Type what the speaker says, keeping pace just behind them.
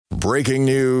breaking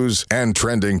news and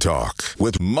trending talk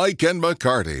with Mike and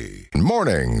McCarty.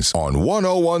 Mornings on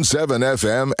 101.7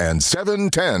 FM and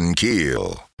 710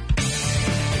 KEEL.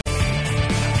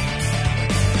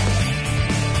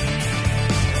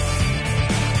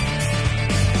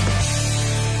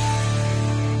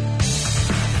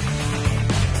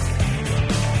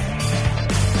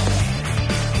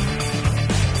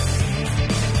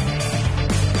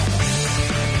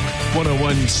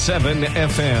 .7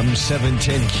 FM,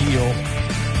 710 KEEL.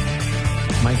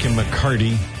 Mike and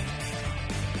McCarty.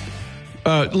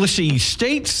 Let's see.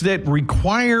 States that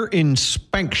require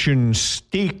inspection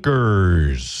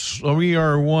stickers. We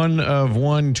are one of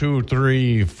 1, 2,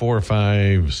 3, 4,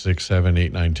 5, 6, 7,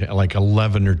 8, 9, 10, like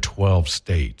 11 or 12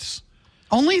 states.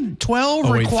 Only 12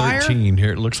 require? 13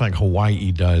 here. It looks like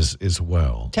Hawaii does as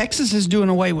well. Texas is doing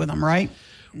away with them, right?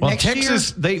 Well, Next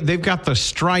Texas, year? they've got the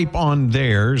stripe on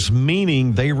theirs,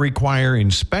 meaning they require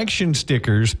inspection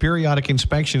stickers, periodic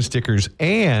inspection stickers,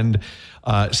 and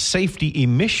safety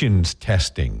emissions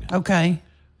testing. Okay.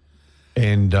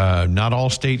 And not all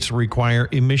states require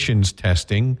emissions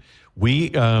testing. We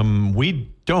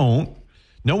don't.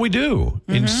 No, we do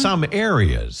in some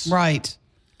areas. Right.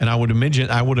 And I would imagine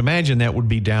that would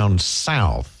be down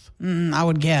south. I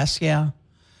would guess, yeah.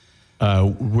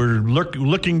 We're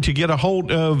looking to get a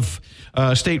hold of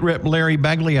State Rep Larry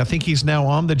Bagley. I think he's now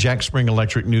on the Jack Spring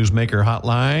Electric Newsmaker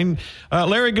hotline.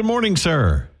 Larry, good morning,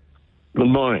 sir. Good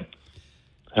morning.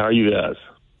 How are you guys?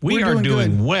 We are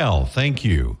doing well, thank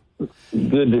you.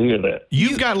 Good to hear that.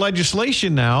 You've got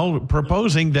legislation now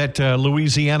proposing that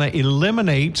Louisiana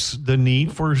eliminates the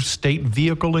need for state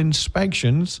vehicle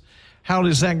inspections. How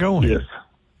is that going? Yes.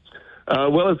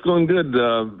 Well, it's going good.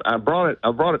 I brought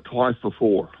it twice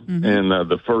before, and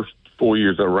the first 4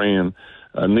 years I ran,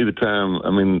 neither time.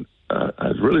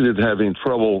 I really didn't have any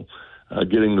trouble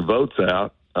getting the votes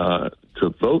out to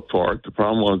vote for it. The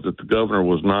problem was that the governor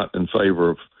was not in favor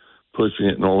of pushing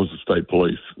it, nor was the state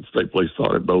police. The state police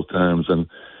fought it both times, and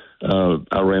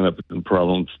I ran up in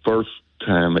problems. First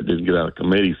time it didn't get out of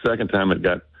committee. Second time it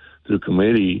got through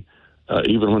committee.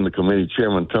 Even when the committee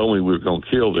chairman told me we were going to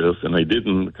kill this, and they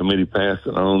didn't, the committee passed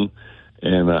it on,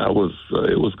 and it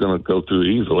was going to go through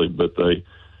easily, but they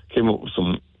came up with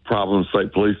some problems.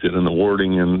 State police did in the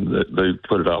wording, and they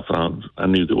put it off. And I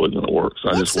knew that wasn't going to work,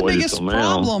 so I just waited till now. What's the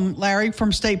biggest problem, Larry,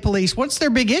 from state police? What's their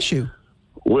big issue?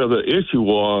 Well, the issue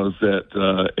was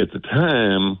that at the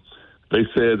time they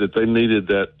said that they needed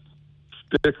that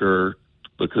sticker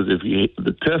because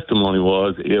the testimony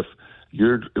was if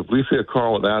we see a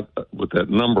car with that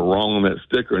number wrong on that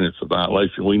sticker and it's a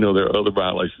violation, we know there are other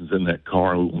violations in that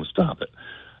car and we want to stop it.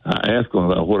 I asked them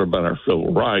about what about our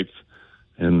civil rights,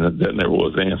 and that never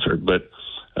was answered. But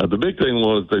the big thing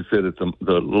was they said that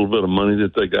the little bit of money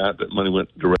that they got, that money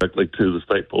went directly to the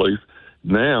state police.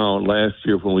 Now, last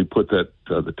year when we put that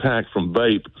the tax from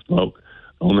vape smoke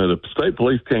on there, the state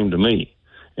police came to me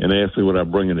and asked me would I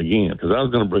bring it again, because I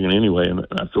was going to bring it anyway, and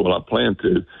I said, well, I plan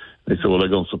to. They said, well, they're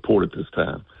going to support it this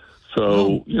time.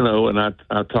 So, and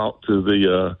I talked to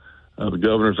the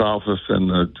governor's office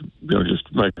and,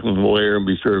 just make them aware and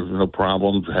be sure there's no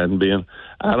problems. Hadn't been.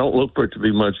 I don't look for it to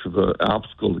be much of an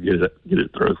obstacle to get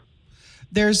it through.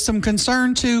 There's some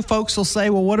concern, too. Folks will say,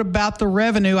 well, what about the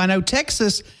revenue? I know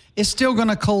Texas is still going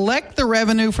to collect the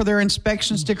revenue for their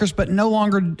inspection stickers, but no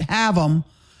longer have them.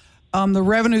 The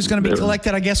revenue is going to be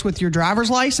collected, I guess, with your driver's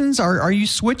license. Are you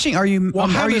switching? How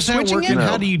does that work? And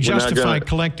how do you justify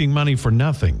collecting money for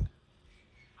nothing?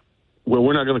 Well,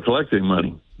 we're not going to collect any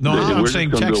money. No, I'm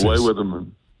saying Texas. Do away with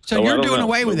them. So you're doing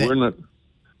away with it.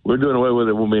 We're doing away with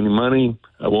it. Won't be any money.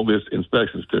 Won't be an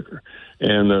inspection sticker.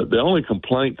 And the only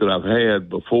complaint that I've had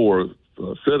before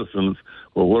citizens,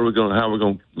 well, how are we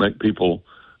going to make people,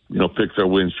 fix their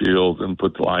windshields and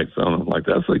put the lights on them? Like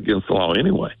that's against the law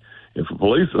anyway. If a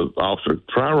police officer,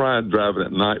 try driving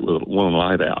at night with one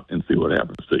light out and see what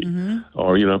happens to you. Mm-hmm.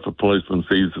 Or, if a policeman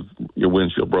sees your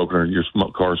windshield broken or your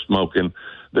car smoking,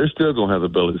 they're still going to have the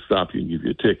ability to stop you and give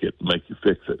you a ticket and make you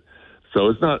fix it. So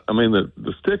it's not,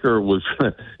 the sticker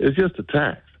it's just a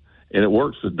tax. And it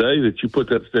works the day that you put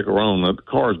that sticker on. The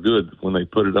car is good when they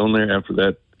put it on there. After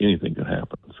that, anything can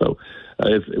happen. So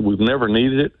we've never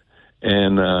needed it.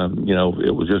 And,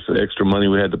 it was just extra money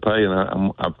we had to pay,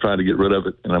 and I've tried to get rid of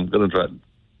it, and I'm going to try.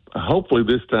 Hopefully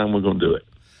this time we're going to do it.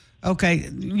 Okay.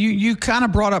 You kind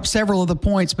of brought up several of the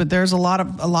points, but there's a lot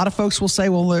of folks will say,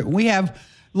 well,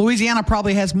 Louisiana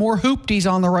probably has more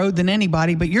hoopties on the road than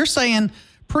anybody, but you're saying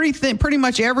pretty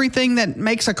much everything that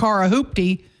makes a car a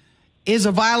hoopty is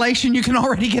a violation you can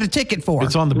already get a ticket for.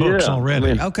 It's on the books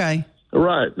already. Okay.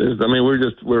 Right.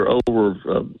 We're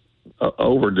over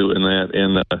overdoing that.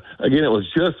 And again, it was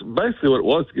just basically what it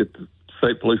was to get the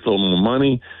state police a little more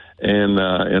money. And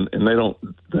they don't.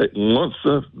 Once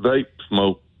the vape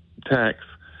smoke tax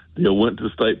deal went to the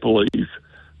state police,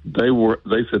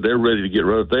 they said they're ready to get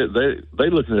rid of it. They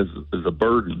look at it as a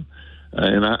burden.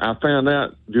 And I found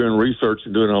out during research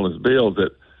and doing all this bills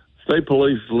that state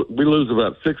police, we lose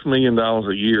about $6 million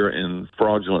a year in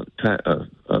fraudulent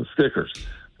stickers.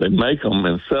 They make them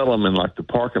and sell them in like the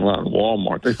parking lot in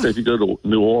Walmart. They say if you go to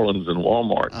New Orleans and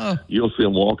Walmart, you'll see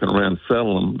them walking around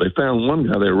selling them. They found one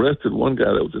guy, they arrested one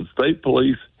guy that was in state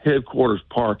police headquarters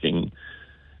parking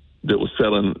that was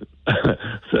selling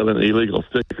illegal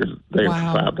stickers there for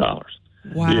 $5.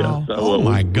 Wow. Yeah, so,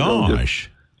 my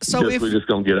gosh. We're just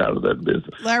going to get out of that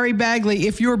business. Larry Bagley,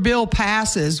 if your bill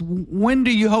passes, when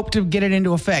do you hope to get it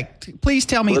into effect? Please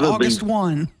tell me August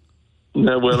 1.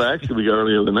 No, well, actually,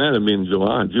 earlier than that, it'd be in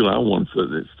July. July 1, so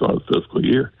it starts the fiscal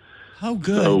year. Oh,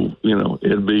 good. So,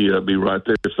 it'd be right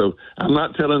there. So I'm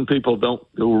not telling people don't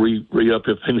go re-up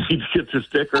if they need to get the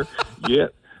sticker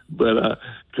yet, but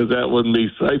because that wouldn't be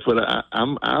safe. But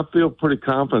I feel pretty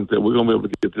confident that we're going to be able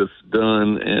to get this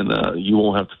done, and you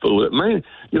won't have to fool it. I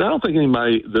don't think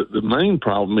anybody, the main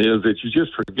problem is that you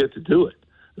just forget to do it.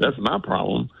 That's my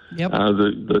problem. Yep.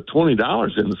 The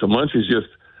 $20 isn't so much as just,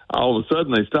 all of a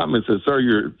sudden they stopped me and said, "Sir,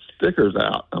 your sticker's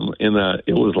out."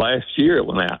 It was last year it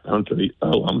went out. I'm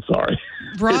sorry.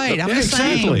 Right. I'm just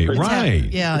exactly. saying. Right.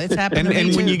 It's happened to me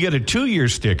and when too. you get a 2-year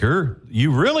sticker,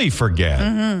 you really forget.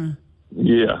 Mm-hmm.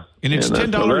 Yeah. And it's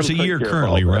 $10 a year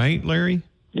currently, right, Larry?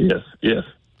 Yes.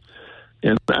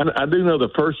 And I do know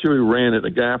the first year we ran it,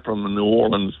 a guy from New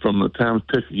Orleans from the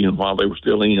Times-Picayune while they were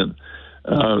still in,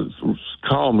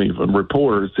 called me, a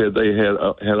reporter, said they had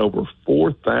over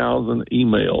 4,000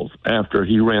 emails after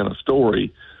he ran a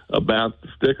story about the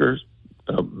stickers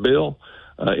bill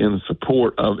in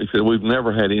support of. He said we've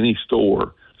never had any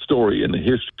story in the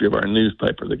history of our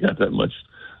newspaper that got that much,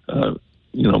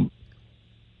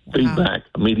 feedback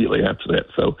immediately after that.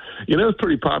 So it's a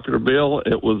pretty popular bill.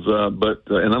 It was,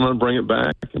 and I'm going to bring it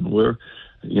back, and we're,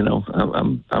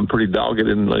 I'm pretty dogged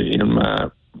in my.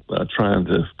 Trying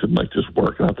to make this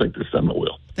work, and I think this time it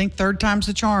will. I think third time's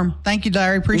the charm. Thank you,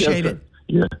 Larry. Appreciate it.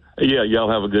 Yeah.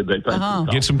 Y'all have a good day. Thank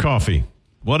you. Get some coffee.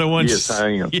 101. Yes, I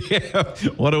am. Yeah.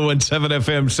 101.7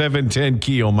 FM 710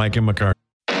 KEEL, Mike and McCarty.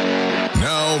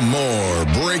 Now more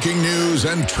breaking news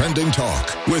and trending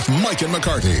talk with Mike and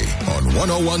McCarty on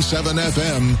 101.7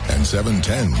 FM and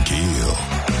 710 KEEL.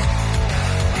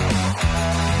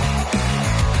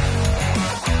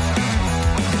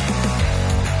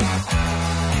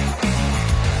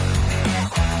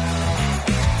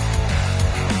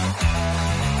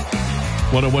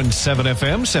 .101.7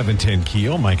 FM, 710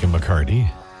 KEEL, Mike and McCarty.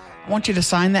 I want you to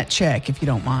sign that check, if you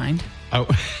don't mind,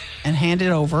 and hand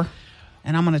it over,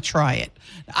 and I'm going to try it.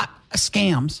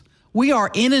 Scams. We are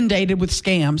inundated with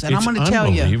scams, and I'm going to tell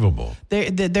you. Unbelievable.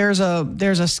 There's a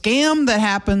scam that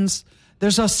happens.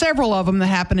 There's several of them that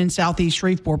happen in Southeast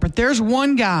Shreveport, but there's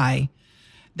one guy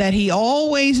that he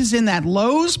always is in that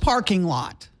Lowe's parking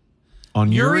lot. On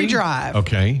Uri Drive.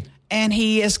 Okay. And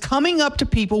he is coming up to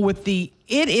people with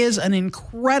it is an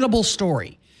incredible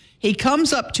story. He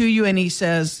comes up to you and he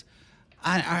says,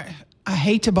 I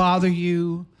hate to bother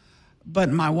you, but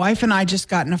my wife and I just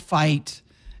got in a fight,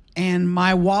 and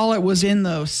my wallet was in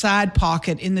the side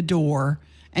pocket in the door,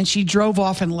 and she drove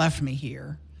off and left me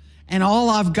here. And all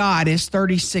I've got is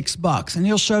 $36. And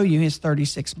he'll show you his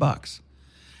 $36.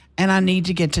 And I need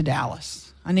to get to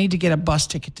Dallas. I need to get a bus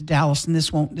ticket to Dallas, and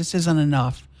this isn't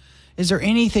enough. Is there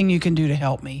anything you can do to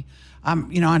help me? I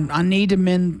need to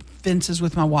mend fences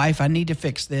with my wife. I need to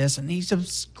fix this. And he's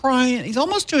just crying. He's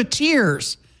almost to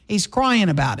tears. He's crying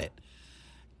about it.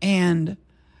 And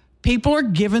people are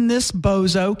giving this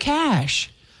bozo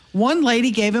cash. One lady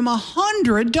gave him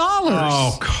 $100.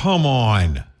 Oh, come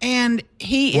on. And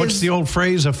What's the old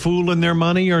phrase? A fool and their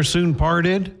money are soon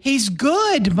parted? He's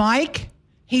good, Mike.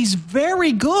 He's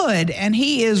very good, and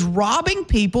he is robbing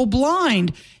people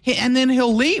blind. And then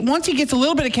he'll leave. Once he gets a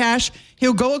little bit of cash,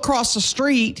 he'll go across the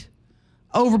street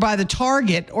over by the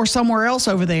Target or somewhere else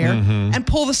over there and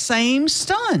pull the same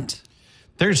stunt.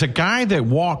 There's a guy that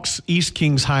walks East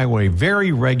Kings Highway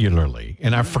very regularly,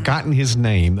 and I've forgotten his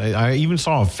name. I even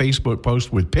saw a Facebook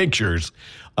post with pictures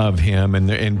of him,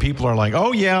 and people are like,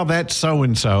 oh, yeah, that's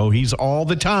so-and-so. He's all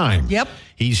the time. Yep.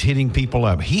 He's hitting people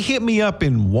up. He hit me up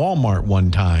in Walmart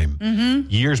one time,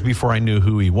 years before I knew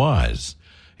who he was,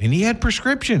 and he had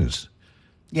prescriptions.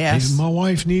 Yes. He said, my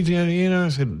wife needs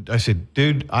it. I said,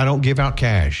 dude, I don't give out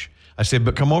cash. I said,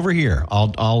 but come over here.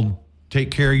 I'll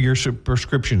take care of your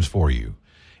prescriptions for you.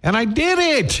 And I did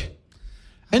it.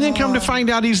 And then come to find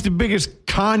out he's the biggest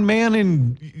con man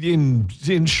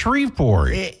in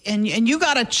Shreveport. And you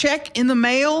got a check in the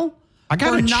mail I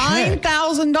got for a check.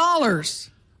 $9,000.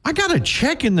 I got a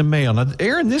check in the mail. Now,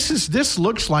 Aaron, this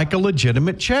looks like a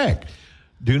legitimate check.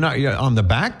 Do not on the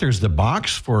back. There's the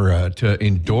box for to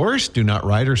endorse. Do not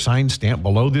write or sign stamp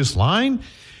below this line.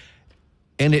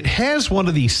 And it has one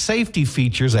of these safety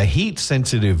features, a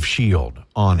heat-sensitive shield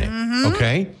on it. Mm-hmm.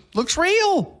 Okay, looks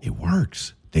real. It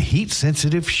works. The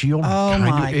heat-sensitive shield.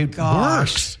 It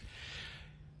works.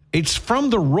 It's from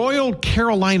the Royal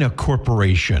Carolina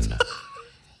Corporation.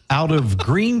 Out of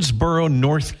Greensboro,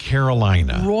 North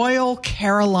Carolina. Royal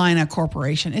Carolina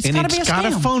Corporation. It's got to be a scam. It's got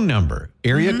a phone number,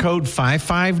 area code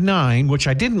 559, which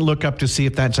I didn't look up to see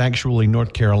if that's actually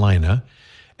North Carolina,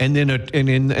 and then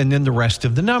and then the rest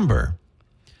of the number.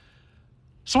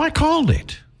 So I called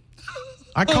it.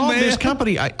 I called this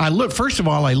company. I looked. First of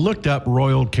all, I looked up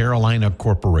Royal Carolina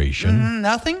Corporation.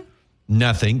 Nothing.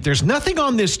 Nothing. There's nothing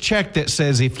on this check that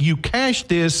says if you cash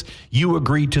this, you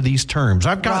agree to these terms.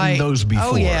 I've gotten those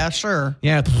before. Oh, yeah, sure.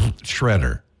 Yeah,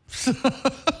 shredder.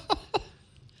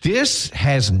 This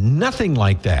has nothing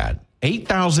like that.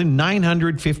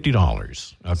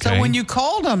 $8,950. Okay. So when you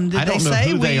called them, did they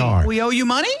say they are. We owe you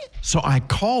money? So I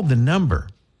called the number.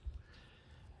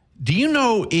 Do you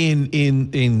know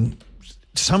in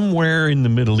somewhere in the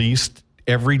Middle East,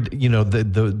 they have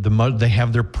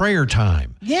their prayer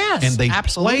time. Yes, and they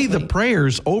absolutely. play the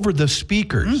prayers over the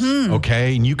speakers.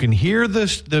 Okay, and you can hear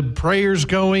the prayers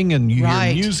going, and you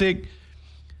hear music.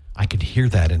 I could hear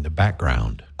that in the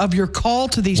background of your call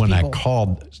to these people. When I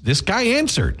called, this guy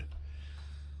answered.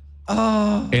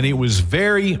 Oh, and it was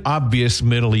very obvious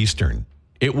Middle Eastern.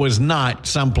 It was not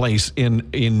someplace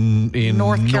in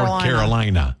North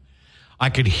Carolina. I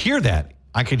could hear that.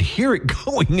 I could hear it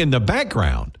going in the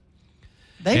background.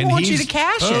 They want you to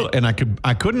cash it. And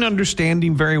I couldn't understand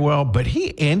him very well, but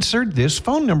he answered this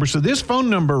phone number. So this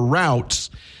phone number routes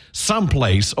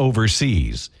someplace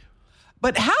overseas.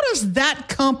 But how does that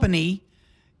company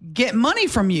get money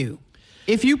from you?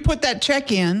 If you put that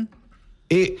check in,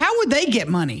 how would they get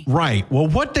money? Right. Well,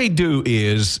 what they do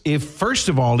is, first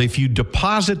of all, if you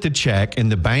deposit the check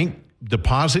and the bank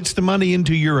deposits the money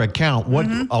into your account,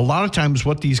 a lot of times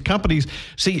what these companies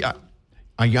see.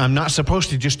 I'm not supposed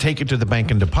to just take it to the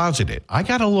bank and deposit it. I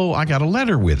got a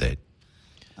letter with it.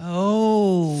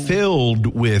 Oh. Filled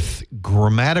with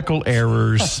grammatical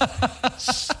errors,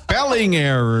 spelling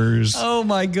errors. Oh,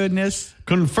 my goodness.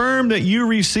 Confirm that you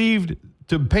received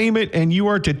the payment and you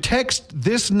are to text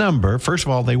this number. First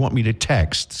of all, they want me to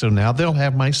text. So now they'll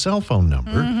have my cell phone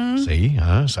number. See,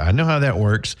 so I know how that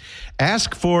works.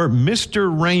 Ask for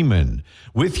Mr. Raymond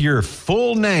with your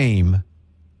full name,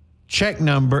 check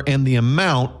number, and the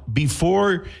amount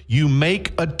before you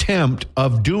make attempt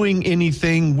of doing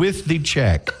anything with the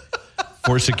check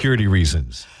for security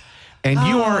reasons. And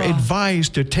you are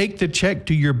advised to take the check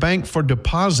to your bank for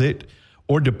deposit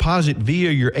or deposit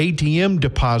via your ATM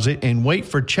deposit and wait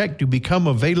for check to become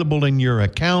available in your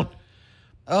account.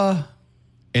 And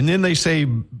then they say,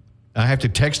 I have to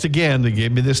text again. They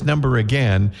gave me this number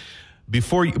again,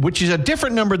 which is a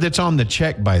different number that's on the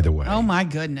check, by the way. Oh, my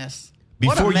goodness.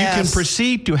 Before you can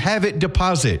proceed to have it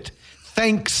deposit.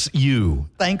 Thanks you.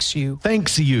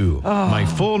 My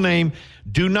full name.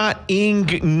 Do not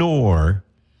ignore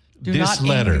this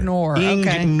letter.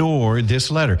 Ignore this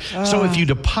letter. So if you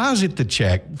deposit the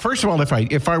check, first of all,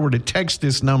 if I were to text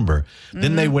this number,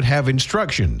 then they would have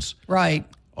instructions. Right.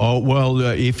 Oh, well,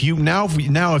 if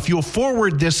you'll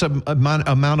forward this amount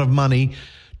of money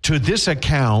to this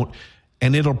account,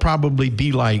 and it'll probably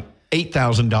be like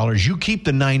 $8,000. You keep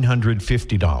the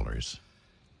 $950.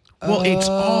 Well, it's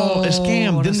all a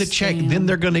scam. Then the check. Then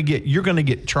you're going to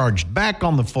get charged back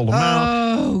on the full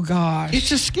amount. Oh gosh,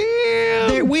 it's a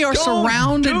scam. We are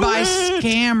surrounded by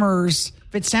scammers.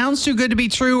 If it sounds too good to be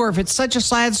true, or if it's such a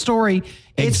sad story,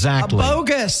 it's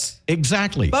bogus.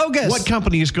 Exactly. Bogus. What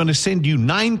company is going to send you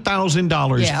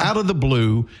 $9,000 out of the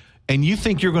blue, and you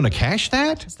think you're going to cash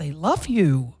that? Because they love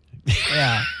you.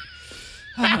 Yeah.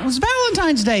 It was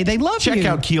Valentine's Day. They love you. Check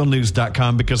out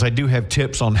KEELnews.com because I do have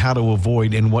tips on how to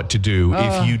avoid and what to do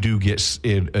if you do get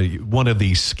one of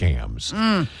these scams.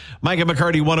 Mike and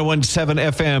McCarty,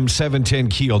 101.7 FM,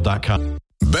 710KEEL.com.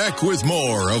 Back with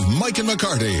more of Mike and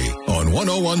McCarty on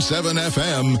 101.7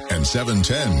 FM and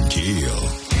 710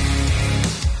 KEEL.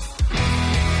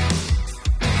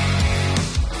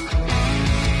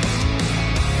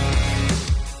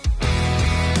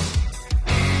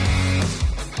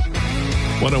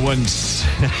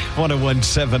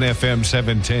 1017 FM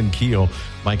 710 KEEL.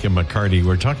 Mike and McCarty.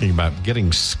 We're talking about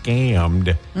getting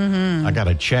scammed. Mm-hmm. I got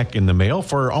a check in the mail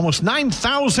for almost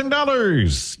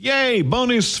 $9,000. Yay,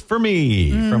 bonus for me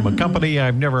from a company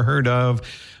I've never heard of.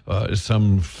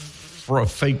 For a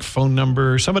fake phone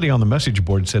number. Somebody on the message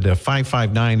board said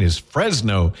 559 is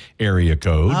Fresno area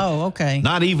code. Oh, okay.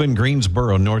 Not even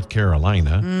Greensboro, North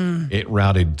Carolina. It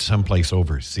routed someplace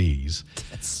overseas.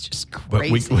 That's just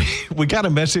crazy. But we got a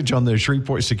message on the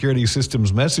Shreveport Security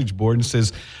Systems message board and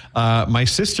says, my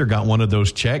sister got one of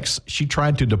those checks. She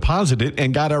tried to deposit it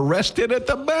and got arrested at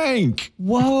the bank.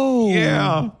 Whoa.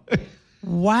 Yeah.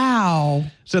 Wow.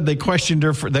 Said they questioned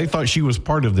her they thought she was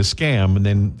part of the scam and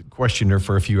then questioned her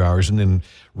for a few hours and then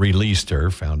released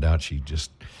her. Found out she just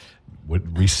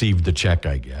received the check,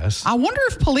 I guess. I wonder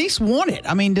if police want it.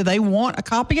 I mean, do they want a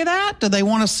copy of that? Do they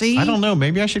want to see? I don't know.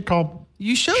 Maybe I should call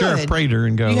You should. Sheriff Prater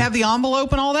and go. You have the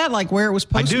envelope and all that, like where it was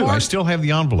postmarked? I do. I still have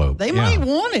the envelope. They might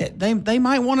want it. They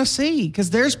might want to see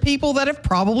because there's people that have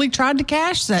probably tried to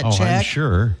cash that check. I'm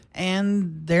sure.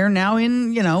 And they're now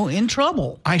in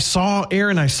trouble. I saw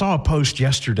a post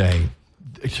yesterday.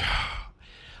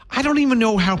 I don't even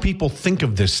know how people think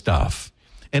of this stuff.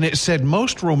 And it said,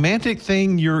 most romantic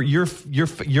thing your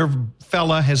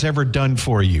fella has ever done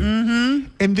for you. Mm-hmm.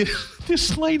 And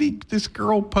this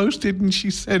girl posted and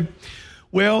she said,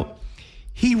 well,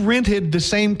 he rented the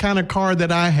same kind of car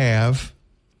that I have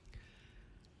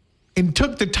and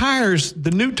took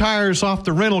the new tires off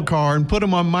the rental car and put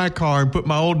them on my car and put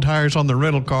my old tires on the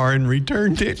rental car and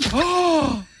returned it.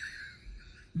 Oh,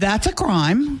 that's a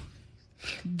crime.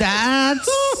 That's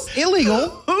illegal.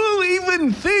 Who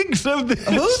even thinks of this?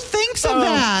 Who thinks of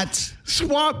that?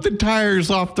 Swap the tires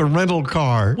off the rental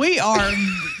car.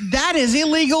 That is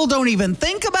illegal. Don't even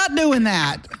think about doing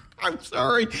that. I'm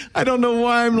sorry. I don't know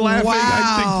why I'm laughing. Wow.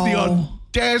 I think the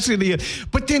audacity.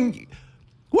 But then,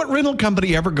 what rental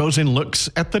company ever goes and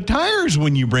looks at the tires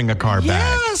when you bring a car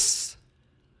back? Yes.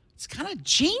 It's kind of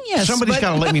genius. Somebody's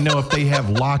got to let me know if they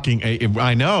have locking.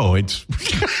 I know. It's...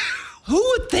 Who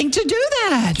would think to do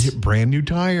that? Get brand new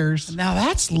tires. Now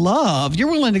that's love.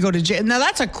 You're willing to go to jail. Now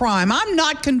that's a crime. I'm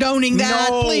not condoning that.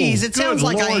 No, please. It sounds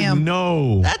like Lord, I am.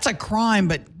 No, that's a crime.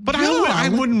 But I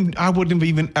wouldn't have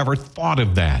even ever thought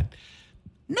of that.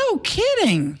 No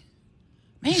kidding.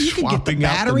 Man, you could get the Swapping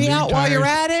battery out while you're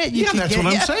at it. That's what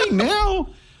I'm saying now.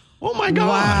 Oh, my gosh.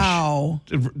 Wow.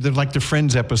 Like the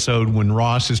Friends episode when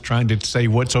Ross is trying to say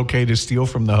what's okay to steal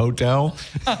from the hotel.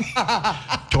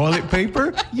 Toilet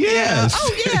paper? Yes.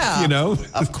 Oh, yeah.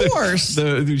 Of course.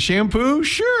 The shampoo?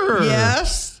 Sure.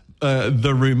 Yes.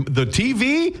 The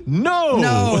TV? No.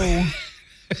 No.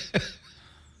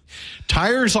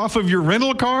 Tires off of your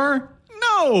rental car?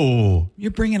 No. You're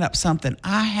bringing up something.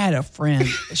 I had a friend.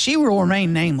 She will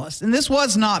remain nameless. And this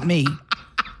was not me.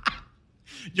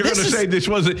 You're going to say this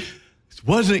wasn't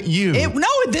you.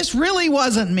 This really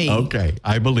wasn't me. Okay,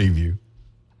 I believe you.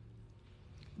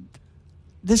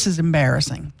 This is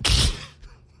embarrassing.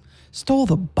 Stole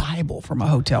the Bible from a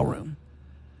hotel room.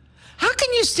 How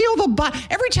can you steal the Bible?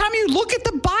 Every time you look at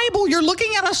the Bible, you're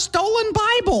looking at a stolen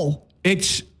Bible.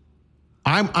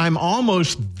 I'm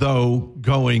almost, though,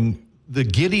 going... The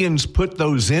Gideons put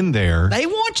those in there. They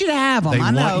want you to have them. They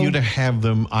want you to have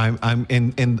them.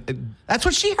 And that's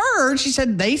what she heard. She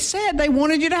said they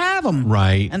wanted you to have them.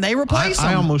 Right. And they replaced them.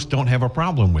 I almost don't have a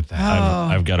problem with that.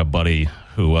 I've got a buddy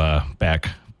who back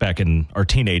in our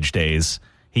teenage days,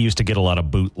 he used to get a lot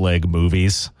of bootleg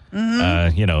movies.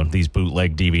 Mm-hmm. These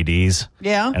bootleg DVDs.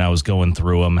 Yeah. And I was going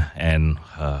through them, and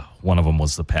one of them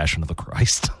was The Passion of the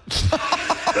Christ.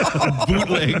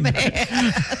 Bootleg. Man.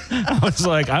 I was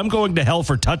like, I'm going to hell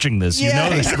for touching this. You know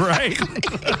this, right?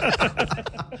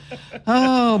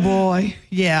 Oh, boy.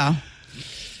 Yeah.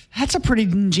 That's a pretty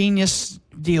ingenious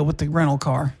deal with the rental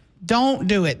car. Don't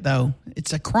do it, though.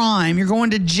 It's a crime. You're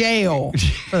going to jail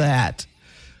for that.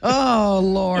 Oh,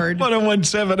 Lord.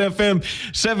 1017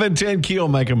 FM, 710 KEEL,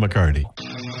 Mike and McCarty.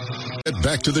 Get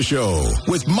back to the show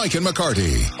with Mike and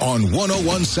McCarty on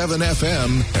 1017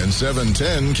 FM and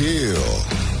 710 KEEL.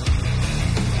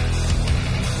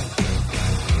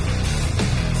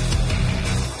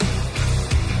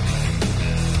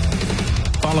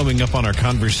 Following up on our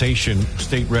conversation,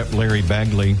 State Rep Larry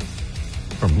Bagley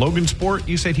from Logansport.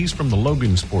 You said he's from the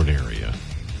Logansport area.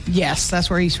 Yes, that's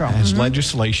where he's from. Has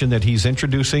legislation that he's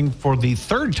introducing for the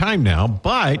third time now,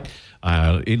 but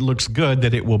it looks good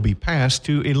that it will be passed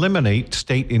to eliminate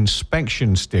state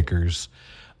inspection stickers.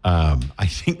 I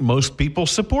think most people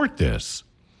support this.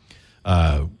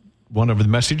 One of the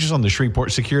messages on the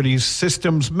Shreveport Security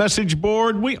Systems message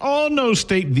board, we all know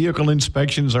state vehicle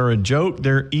inspections are a joke.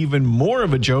 They're even more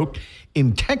of a joke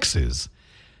in Texas.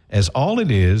 as all it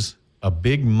is, a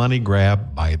big money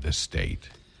grab by the state.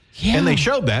 Yeah. And they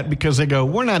showed that because they go,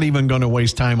 we're not even going to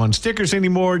waste time on stickers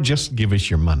anymore. Just give us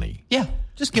your money. Yeah,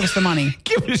 just give us the money.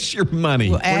 Give us your money.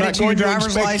 We'll add we're it not to your going to driver's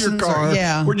inspect your license car.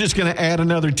 yeah. We're just going to add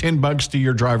another $10 to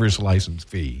your driver's license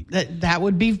fee. That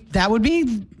would be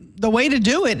the way to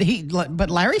do it. But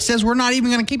Larry says we're not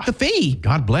even going to keep the fee.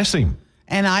 God bless him.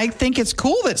 And I think it's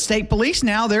cool that state police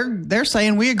now they're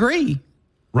saying we agree.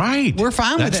 Right. We're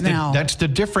fine with it now. That's the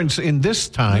difference in this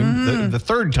time. The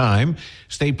third time,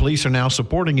 state police are now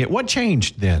supporting it. What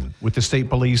changed then with the state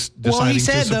police deciding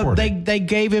to support it? They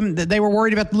gave him, they were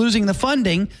worried about losing the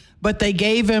funding, but they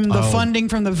gave him the funding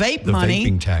from the vape money.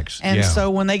 The vaping tax. And so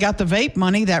when they got the vape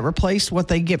money, that replaced what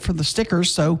they get for the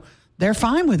stickers. So they're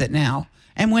fine with it now.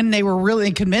 And when they were really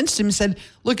convinced him, said,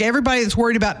 look, everybody that's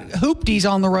worried about hoopties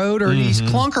on the road or these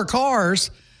clunker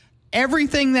cars,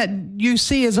 everything that you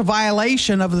see as a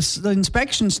violation of the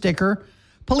inspection sticker,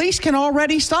 police can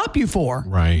already stop you for.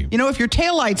 Right. You know, if your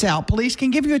taillight's out, police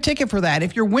can give you a ticket for that.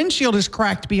 If your windshield is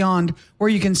cracked beyond where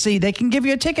you can see, they can give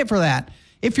you a ticket for that.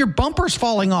 If your bumper's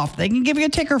falling off, they can give you a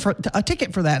ticket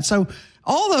for that. So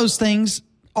all those things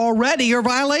already are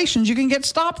violations you can get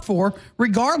stopped for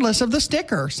regardless of the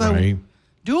sticker. So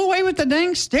do away with the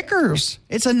dang stickers.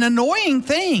 It's an annoying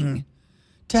thing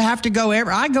to have to go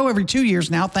I go every 2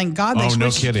 years now. Thank God they switched no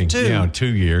kidding. to 2. Yeah, 2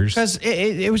 years. Because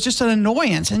it was just an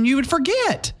annoyance, and you would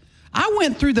forget. I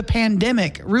went through the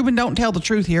pandemic. Ruben, don't tell the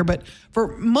truth here, but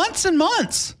for months and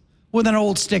months with an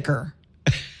old sticker.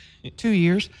 2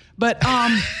 years. But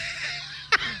I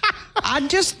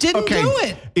just didn't do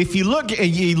it. If you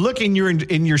look in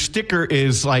your sticker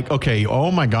is like, okay,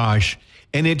 oh my gosh,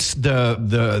 and it's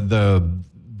the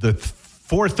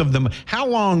 4th of the month. How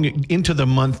long into the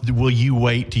month will you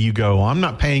wait till you go, I'm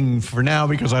not paying for now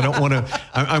because I don't want to,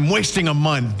 I'm wasting a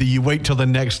month. Do you wait till the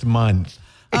next month?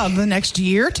 The next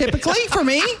year, typically, for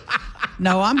me.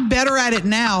 No, I'm better at it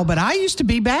now, but I used to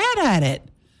be bad at it.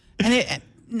 And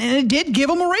it did give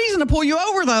them a reason to pull you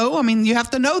over, though. I mean, you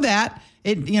have to know that.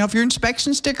 If your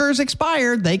inspection sticker is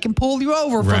expired, they can pull you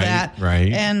over for that.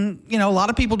 Right. And, a lot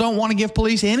of people don't want to give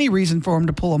police any reason for them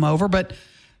to pull them over, but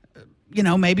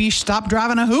maybe you should stop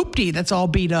driving a hoopty that's all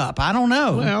beat up. I don't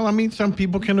know. Well, I mean, some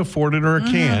people can afford it or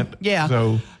can't. Yeah.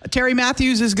 So Terry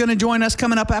Matthews is going to join us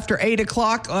coming up after 8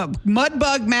 o'clock.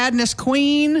 Mudbug Madness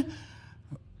Queen.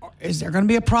 Is there going to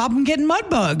be a problem getting mud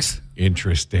bugs?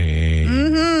 Interesting.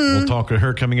 We'll talk to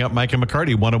her coming up. Mike and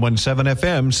McCarty, 101.7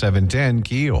 FM, 710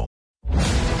 KEEL.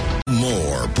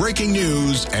 More breaking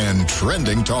news and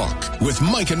trending talk with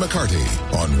Mike and McCarty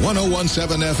on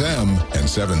 101.7 FM and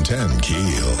 710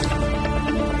 KEEL.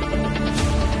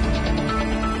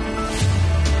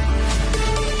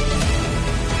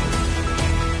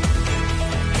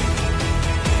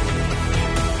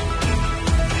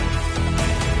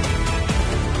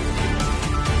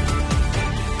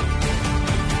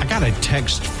 I got a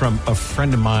text from a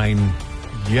friend of mine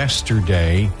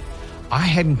yesterday. I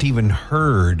hadn't even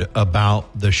heard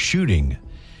about the shooting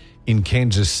in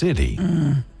Kansas City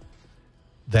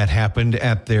that happened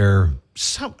at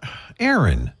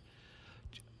Aaron,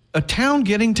 a town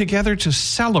getting together to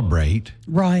celebrate.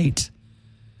 Right.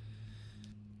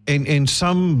 And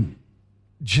some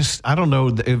just, I don't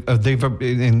know, they've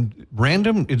in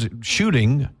random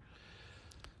shooting.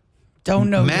 Don't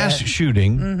know mass yet.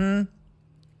 shooting.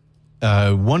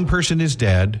 One person is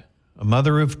dead, a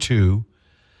mother of 2.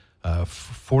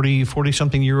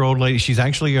 40-something-year-old lady. She's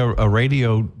actually a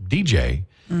radio DJ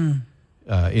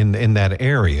in that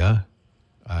area.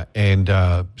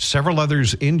 And several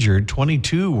others injured.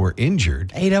 22 were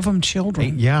injured. 8 of them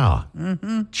children.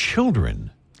 Children.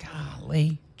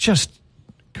 Golly. Just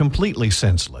completely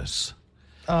senseless.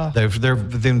 There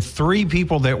have been 3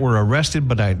 people that were arrested,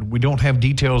 but we don't have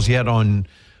details yet on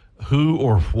who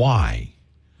or why.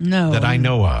 No. That I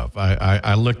know of.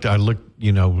 I looked,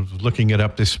 looking it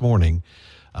up this morning,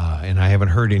 and I haven't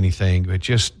heard anything, but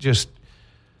just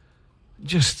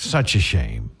such a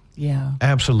shame. Yeah.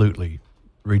 Absolutely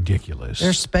ridiculous.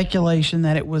 There's speculation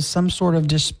that it was some sort of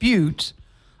dispute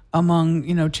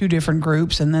among, 2 different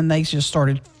groups, and then they just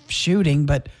started shooting,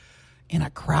 but in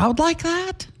a crowd like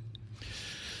that?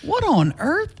 What on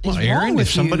earth is wrong Aaron, with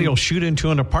if somebody you? will shoot into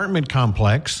an apartment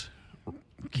complex,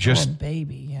 just a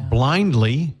baby, yeah.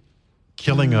 blindly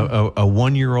killing a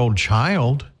 1-year-old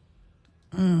child.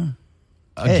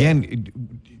 Again,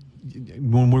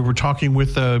 when we were talking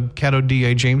with Caddo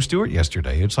DA James Stewart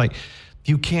yesterday, it's like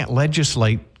you can't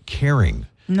legislate caring.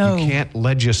 No. You can't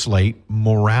legislate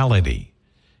morality.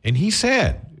 And he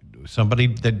said somebody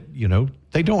that,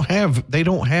 they don't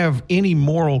have any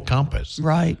moral compass.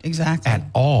 Right, exactly. At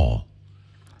all.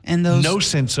 And those no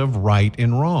sense of right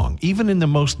and wrong, even in the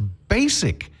most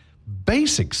basic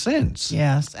sense.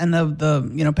 Yes, and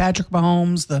the Patrick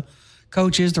Mahomes, the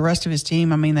coaches, the rest of his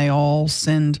team. I mean, they all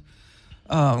send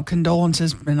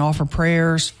condolences and offer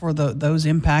prayers for those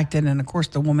impacted, and of course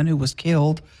the woman who was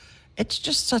killed. It's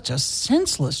just such a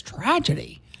senseless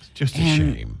tragedy. It's just a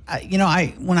shame.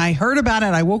 When I heard about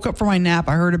it, I woke up from my nap.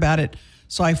 I heard about it,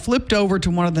 so I flipped over to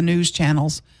one of the news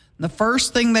channels. And the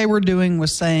first thing they were doing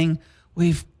was saying,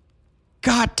 "We've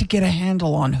got to get a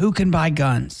handle on who can buy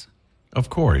guns." Of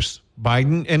course,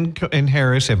 Biden and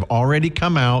Harris have already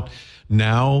come out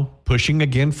now pushing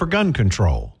again for gun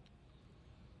control.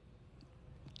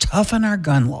 Toughen our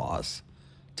gun laws.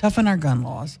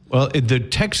 Well, the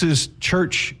Texas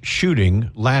church shooting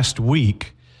last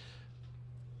week,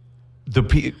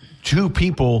 two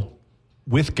people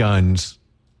with guns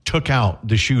took out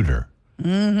the shooter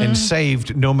and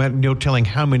saved no telling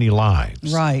how many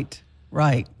lives. Right,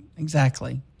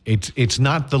 exactly. It's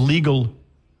not the legally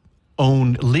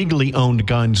owned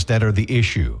guns that are the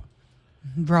issue.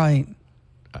 Right.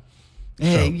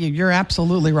 You're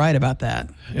absolutely right about that.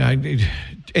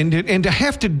 And to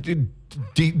have to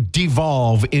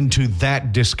devolve into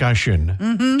that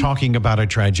discussion, talking about a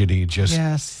tragedy, just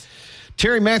yes.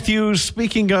 Terry Matthews.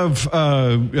 Speaking of,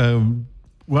 I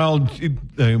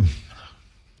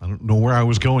don't know where I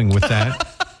was going with that.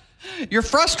 You're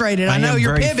frustrated. I know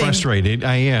you're very frustrated.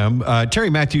 I am. Terry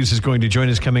Matthews is going to join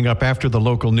us coming up after the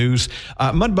local news.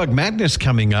 Mudbug Madness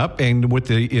coming up, and with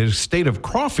the state of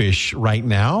crawfish right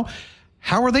now,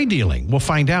 how are they dealing? We'll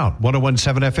find out.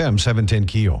 101.7 FM, 710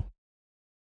 KEEL.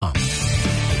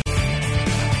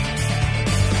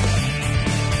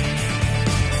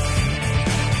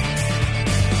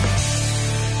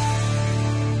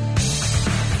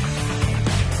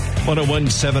 FM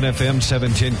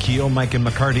 710 KEEL. Mike and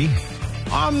McCarty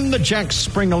on the Jack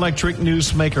Spring Electric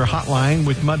Newsmaker Hotline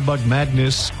with Mudbug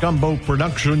Madness Gumbo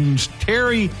Productions.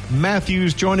 Terry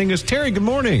Matthews joining us. Terry, good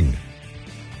morning.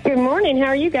 Good morning. How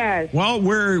are you guys? Well,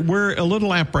 we're a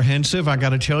little apprehensive. I got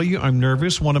to tell you, I'm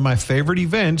nervous. One of my favorite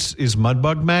events is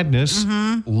Mudbug Madness.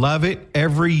 Love it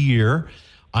every year.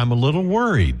 I'm a little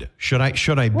worried. Should I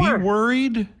be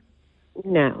worried?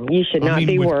 No, you should not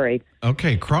be worried.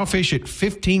 Okay, crawfish at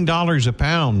 $15 a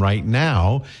pound right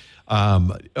now.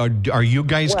 Are you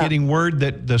guys getting word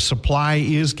that the supply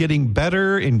is getting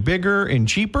better and bigger and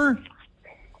cheaper?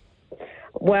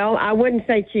 Well, I wouldn't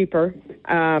say cheaper,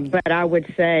 but I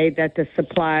would say that the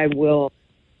supply will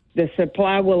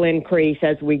increase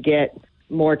as we get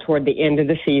more toward the end of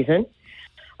the season.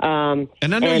 And I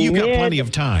know you've got plenty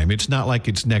of time. It's not like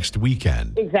it's next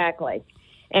weekend. Exactly.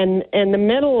 And the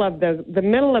middle of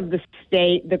the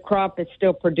state, the crop is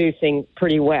still producing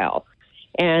pretty well.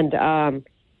 And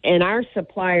our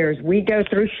suppliers, we go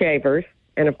through Shavers,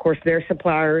 and of course their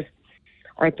suppliers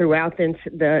are throughout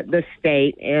the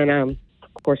state. And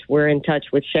of course we're in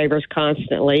touch with Shavers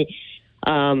constantly,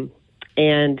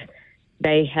 and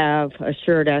they have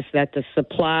assured us that the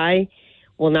supply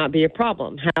will not be a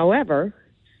problem. However,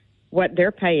 what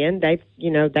they're paying, they've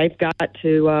got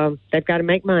to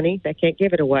make money. They can't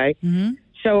give it away.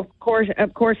 So of course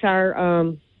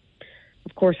our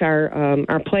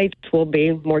plates will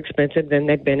be more expensive than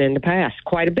they've been in the past.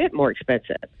 Quite a bit more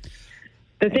expensive.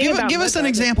 Give us an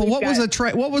example. What was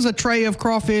a tray of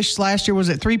crawfish last year? Was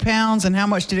it 3 pounds? And how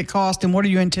much did it cost? And what are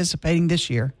you anticipating this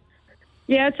year?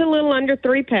 Yeah, it's a little under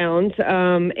 3 pounds,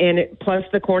 and it plus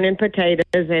the corn and potatoes,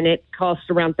 and it cost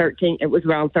around $13. It was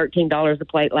around $13 a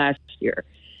plate last year.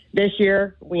 This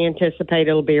year, we anticipate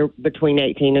it'll be between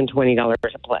 $18 and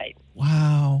 $20 a plate.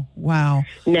 Wow!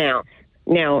 Now,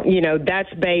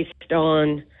 that's based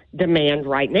on demand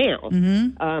right now.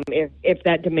 If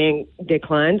that demand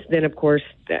declines, then of course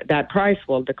that price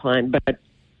will decline. But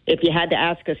if you had to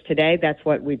ask us today, that's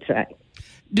what we'd say.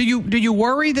 Do you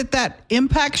worry that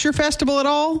impacts your festival at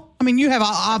all? I mean, you have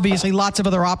obviously lots of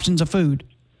other options of food.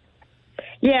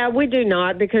 Yeah, we do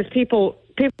not, because people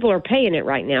are paying it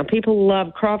right now. People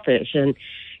love crawfish, and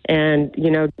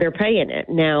they're paying it.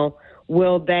 Now,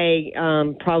 will they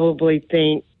probably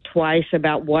think twice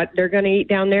about what they're going to eat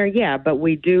down there? Yeah, but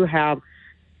we do have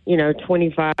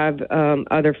 25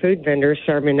 other food vendors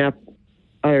serving up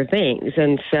other things,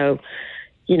 and so.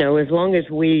 As long as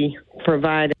we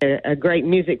provide a great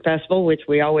music festival, which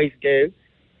we always do,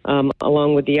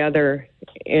 along with the other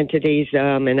entities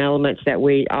and elements that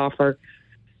we offer,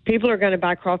 people are going to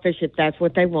buy crawfish if that's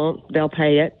what they want. They'll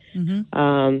pay it.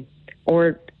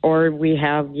 Or we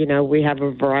have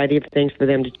a variety of things for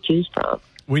them to choose from.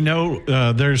 We know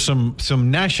there's some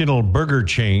national burger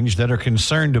chains that are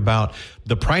concerned about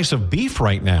the price of beef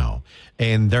right now,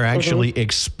 and they're actually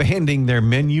expanding their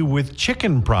menu with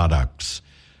chicken products.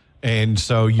 And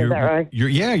so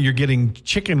you're getting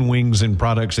chicken wings and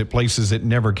products at places that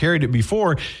never carried it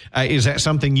before. Is that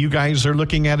something you guys are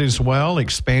looking at as well,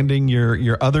 expanding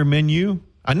your other menu?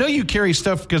 I know you carry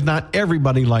stuff because not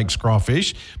everybody likes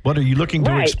crawfish, but are you looking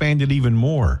to expand it even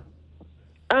more?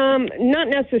 Not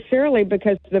necessarily,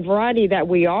 because the variety that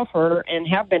we offer and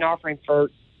have been offering for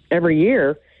every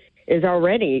year is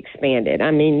already expanded.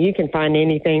 I mean, you can find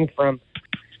anything from,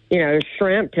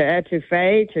 shrimp to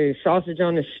etouffee to sausage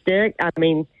on a stick. I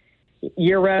mean,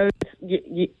 gyros,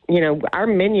 our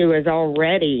menu is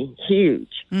already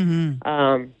huge.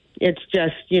 Mm-hmm. It's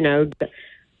just,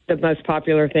 the most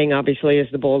popular thing, obviously,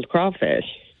 is the boiled crawfish.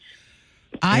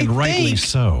 Rightly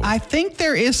so. I think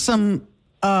there is some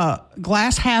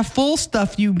glass half full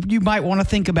stuff you might want to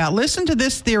think about. Listen to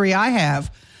this theory I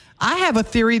have. I have a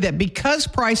theory that because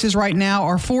prices right now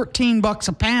are $14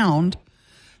 a pound,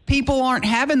 people aren't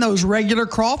having those regular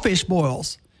crawfish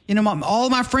boils. All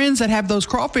of my friends that have those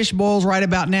crawfish boils right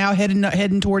about now,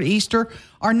 heading toward Easter,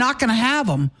 are not going to have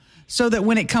them. So that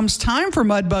when it comes time for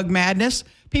Mud Bug Madness,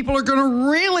 people are going to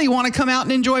really want to come out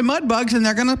and enjoy mud bugs, and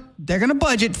they're going to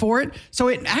budget for it. So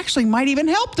it actually might even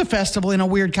help the festival in a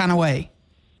weird kind of way.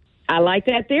 I like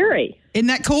that theory. Isn't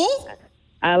that cool?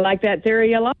 I like that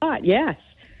theory a lot, yes.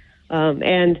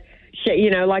 And,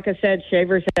 like I said,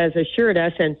 Shavers has assured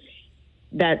us and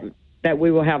that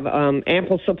we will have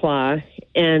ample supply,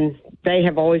 and they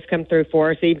have always come through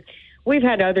for us. We've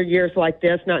had other years like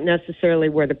this, not necessarily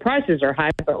where the prices are high,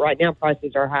 but right now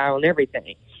prices are high on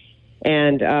everything.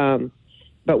 And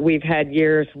but we've had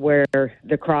years where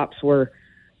the crops were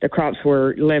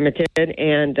limited,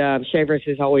 and Shavers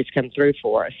has always come through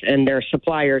for us, and their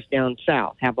suppliers down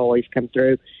south have always come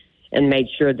through and made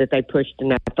sure that they pushed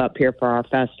enough up here for our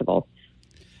festival.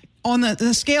 On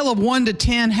the scale of 1 to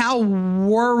 10, how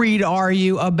worried are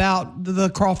you about the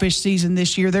crawfish season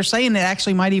this year? They're saying it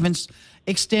actually might even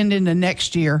extend into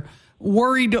next year.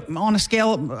 Worried on a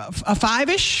scale of a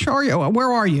 5-ish?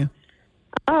 Where are you?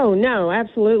 Oh no,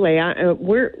 absolutely.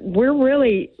 We're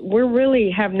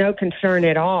really have no concern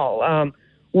at all.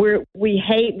 We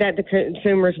hate that the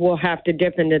consumers will have to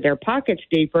dip into their pockets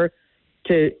deeper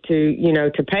to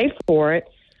pay for it,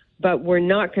 but we're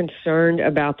not concerned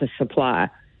about the supply.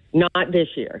 Not this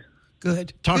year.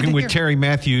 Good. Talking with Terry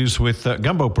Matthews with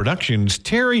Gumbo Productions.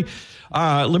 Terry,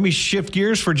 let me shift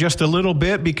gears for just a little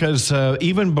bit, because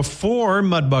even before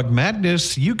Mudbug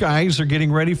Madness, you guys are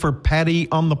getting ready for Patty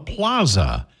on the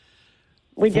Plaza.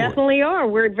 We definitely are.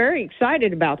 We're very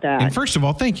excited about that. And first of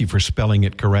all, thank you for spelling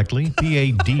it correctly.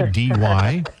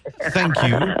 Baddy. Thank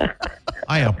you.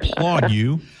 I applaud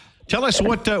you. Tell us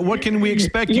what can we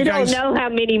expect? You guys don't know how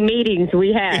many meetings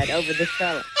we had over the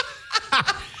spelling.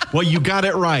 Well, you got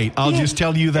it right. I'll just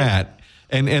tell you that.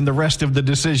 And the rest of the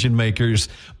decision makers.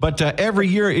 But every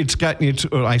year it's gotten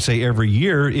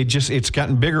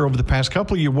bigger over the past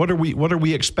couple of years. What are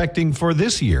we expecting for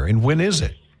this year, and when is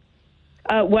it?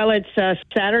 Well, it's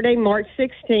Saturday, March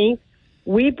 16th.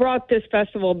 We brought this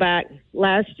festival back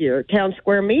last year, Town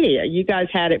Square Media. You guys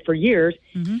had it for years.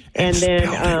 Mm-hmm. And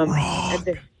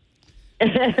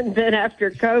then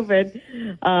after COVID,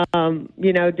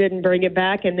 didn't bring it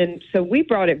back. And then so we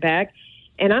brought it back.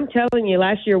 And I'm telling you,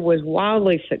 last year was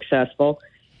wildly successful.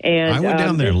 And I went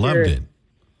down there, loved it.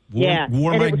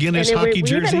 Wore my Guinness hockey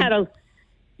jersey.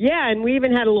 And we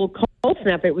even had a little cold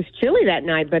snap. It was chilly that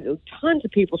night, but tons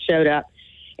of people showed up.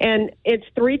 And it's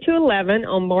 3 to 11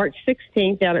 on March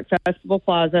 16th down at Festival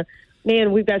Plaza.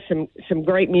 Man, we've got some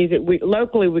great music.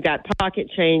 Locally, we got Pocket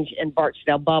Change and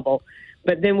Barksdale Bubble.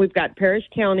 But then we've got Parrish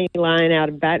County Line out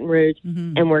of Baton Rouge,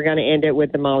 and we're going to end it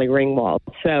with the Molly Ringwald.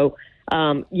 So,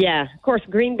 of course,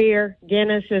 Green Beer,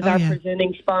 Guinness is our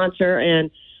presenting sponsor, and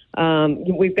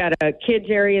we've got a kids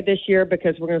area this year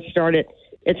because we're going to start it.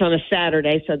 It's on a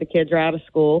Saturday, so the kids are out of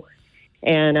school,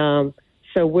 and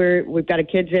so we've got a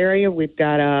kids area. We've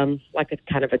got like a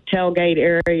kind of a tailgate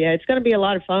area. It's going to be a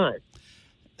lot of fun.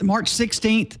 March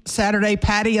 16th, Saturday,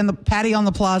 Patty on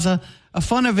the Plaza. A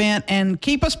fun event, and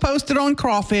keep us posted on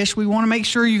crawfish. We want to make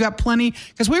sure you got plenty,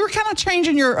 because we were kind of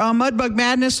changing your Mudbug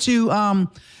Madness to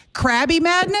Krabby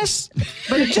Madness,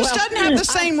 but it just doesn't have the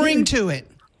same ring to it.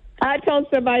 I told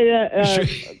somebody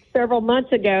several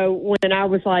months ago when I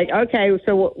was like, okay,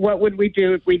 so what would we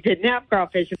do if we didn't have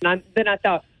crawfish? And then I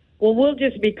thought, well, we'll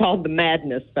just be called the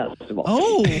Madness Festival.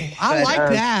 Oh, I like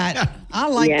that. I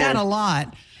like that a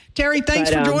lot. Terry,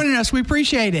 thanks for joining us. We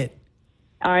appreciate it.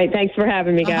 All right, thanks for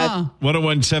having me, guys.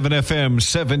 101.7 FM,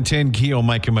 710 KEEL,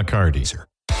 Mike and McCarty.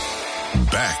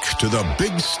 Back to the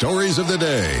big stories of the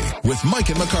day with Mike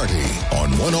and McCarty on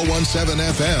 101.7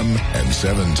 FM and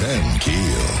 710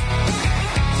 KEEL.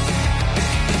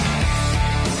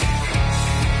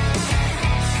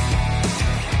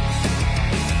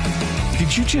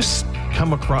 Did you just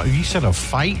come across, you said a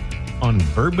fight on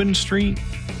Bourbon Street?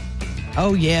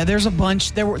 Oh yeah, there's a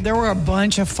bunch. There were a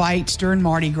bunch of fights during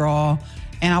Mardi Gras,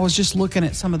 and I was just looking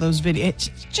at some of those videos. It's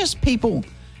just people.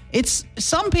 It's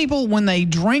some people when they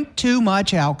drink too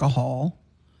much alcohol,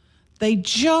 they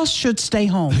just should stay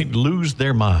home. They lose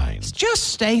their minds. Just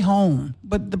stay home.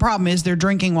 But the problem is they're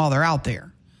drinking while they're out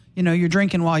there. You know, you're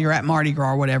drinking while you're at Mardi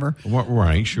Gras or whatever.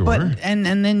 Right, sure. But and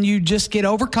then you just get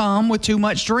overcome with too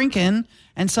much drinking,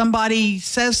 and somebody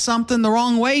says something the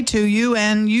wrong way to you,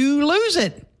 and you lose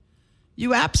it.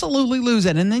 You absolutely lose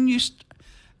it. And then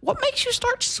what makes you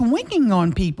start swinging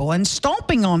on people and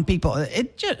stomping on people?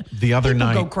 It just the other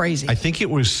night go crazy. I think it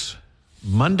was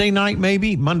Monday night,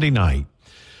 maybe Monday night.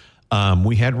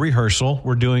 We had rehearsal.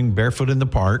 We're doing Barefoot in the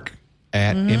Park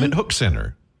at Emmett Hook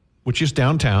Center, which is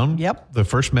downtown. Yep. The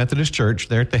First Methodist Church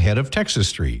there at the head of Texas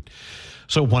Street.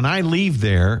 So when I leave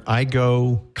there, I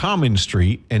go Common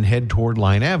Street and head toward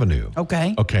Line Avenue.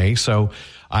 Okay. So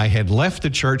I had left the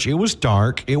church. It was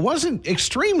dark. It wasn't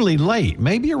extremely late,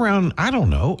 maybe around,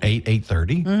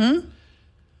 8:30. Mm-hmm.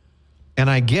 And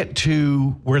I get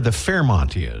to where the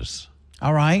Fairmont is.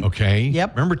 All right. Okay.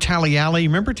 Yep. Remember Tally Alley?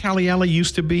 Remember Tally Alley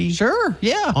used to be? Sure.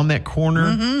 Yeah. On that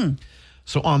corner? Mm-hmm.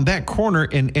 So on that corner,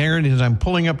 and Aaron, as I'm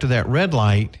pulling up to that red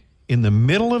light, in the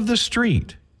middle of the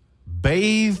street,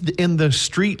 bathed in the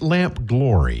street lamp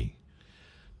glory,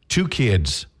 two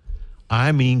kids,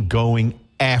 going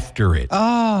after it.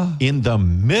 Oh. In the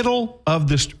middle of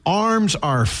the arms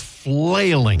are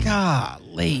flailing.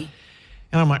 Golly.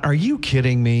 And I'm like, are you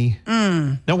kidding me?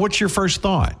 Now, what's your first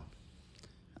thought?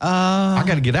 I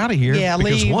got to get out of here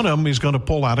because leave. One of them is going to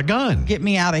pull out a gun. Get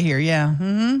me out of here, yeah.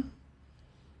 Mm-hmm.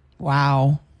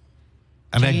 Wow.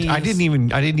 And I didn't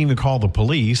even call the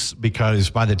police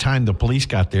because by the time the police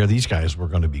got there, these guys were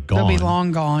going to be gone. They'll be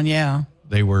long gone, yeah.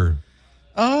 They were.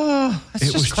 Oh,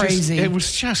 that's just crazy. It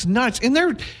was just nuts. And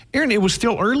Aaron, it was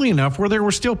still early enough where there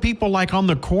were still people like on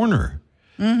the corner.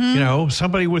 Mm-hmm. You know,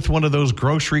 somebody with one of those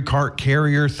grocery cart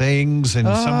carrier things and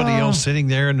somebody else sitting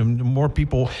there and more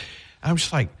people. I was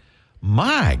just like,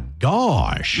 my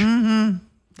gosh. Mm-hmm.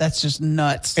 That's just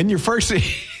nuts. And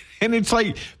and it's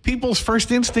like people's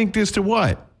first instinct is to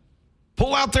what?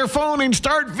 Pull out their phone and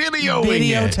start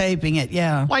videotaping it.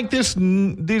 Yeah. Like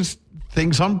these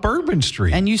things on Bourbon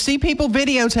Street. And you see people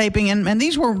videotaping, and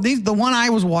the one I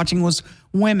was watching was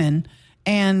women,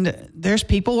 and there's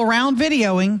people around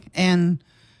videoing, and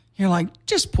you're like,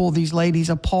 just pull these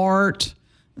ladies apart.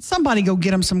 Somebody go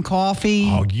get them some coffee.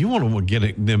 Oh, you want to get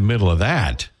it in the middle of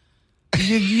that.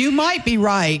 You might be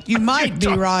right. You might be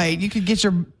right. You could get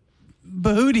your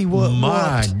booty whooped.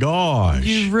 My gosh.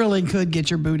 You really could get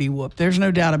your booty whooped. There's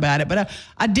no doubt about it. But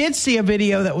I did see a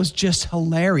video that was just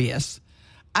hilarious.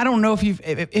 I don't know if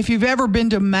you've ever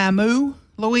been to Mamou,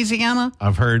 Louisiana.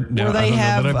 I've heard. No,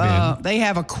 where they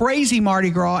have a crazy Mardi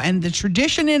Gras, and the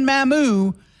tradition in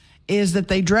Mamou is that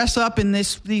they dress up in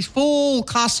these full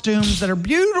costumes that are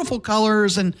beautiful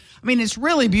colors, and I mean it's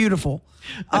really beautiful.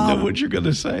 I know what you're going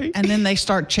to say. And then they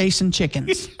start chasing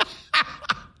chickens.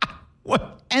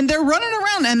 What? And they're running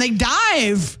around and they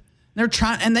dive. They're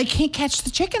trying, and they can't catch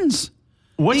the chickens.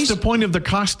 What's the point of the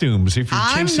costumes if you're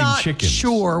chasing chickens? I'm not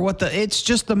sure it's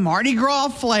just the Mardi Gras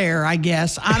flair, I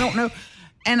guess. I don't know.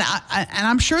 And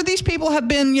I'm sure these people have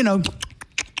been,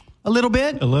 a little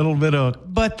bit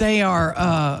of. But they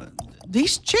are,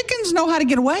 these chickens know how to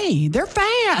get away. They're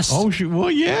fast. Oh, well,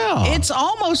 yeah. It's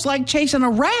almost like chasing a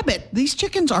rabbit. These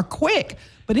chickens are quick.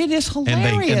 But it is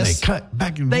hilarious. And they cut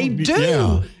back and They do.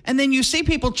 Yeah. And then you see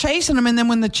people chasing them, and then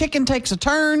when the chicken takes a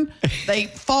turn, they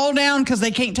fall down because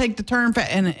they can't take the turn.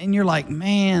 And you're like,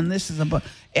 man, this is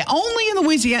only in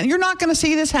Louisiana. You're not going to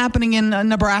see this happening in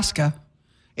Nebraska.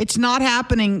 It's not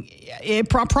happening. I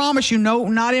promise you, no,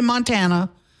 not in Montana,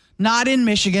 not in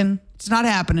Michigan. It's not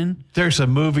happening. There's a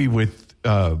movie with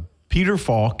Peter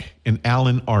Falk and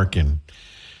Alan Arkin.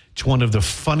 It's one of the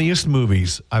funniest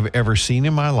movies I've ever seen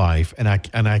in my life, and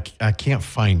I can't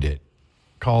find it.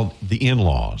 Called The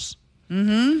In-Laws.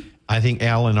 Mm-hmm. I think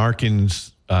Alan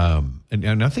Arkin's,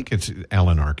 and I think it's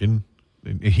Alan Arkin.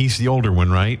 He's the older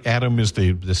one, right? Adam is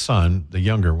the son, the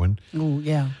younger one. Oh,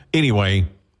 yeah. Anyway,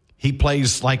 he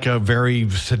plays like a very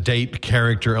sedate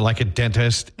character, like a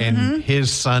dentist, and his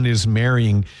son is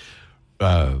marrying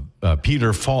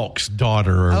Peter Falk's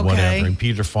daughter or whatever, and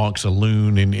Peter Falk's a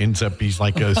loon and ends up he's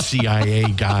like a CIA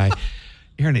guy.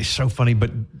 Aaron, it's so funny, but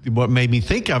what made me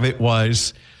think of it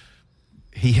was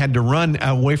he had to run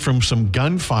away from some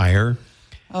gunfire.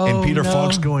 And Peter no.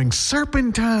 Falk's going,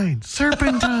 serpentine,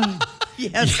 serpentine.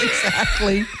 Yes,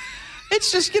 exactly.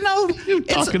 It's just,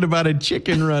 Talking about a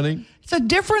chicken running. It's a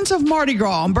difference of Mardi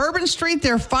Gras. On Bourbon Street,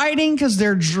 they're fighting because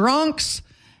they're drunks.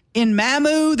 In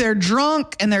Mamu, they're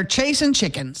drunk and they're chasing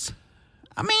chickens.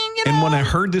 I mean, And when I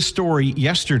heard this story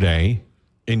yesterday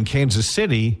in Kansas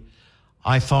City,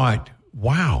 I thought,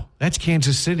 wow, that's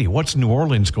Kansas City. What's New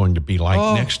Orleans going to be like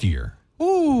next year?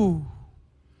 Ooh.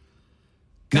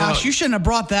 Gosh, Now, you shouldn't have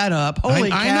brought that up. Holy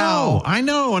cow. I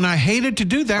know. And I hated to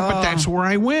do that, but that's where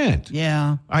I went.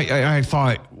 Yeah. I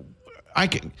thought, I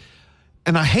can,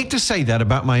 and I hate to say that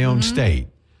about my own state.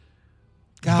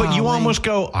 But you Golly. almost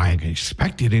go, I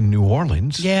expect it in New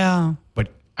Orleans. Yeah. But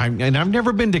I've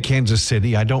never been to Kansas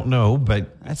City. I don't know,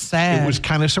 but That's sad. it was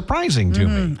kind of surprising to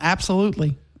me.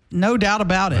 Absolutely. No doubt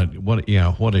about it. What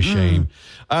a shame.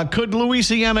 Could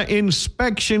Louisiana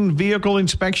vehicle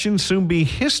inspection soon be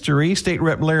history? State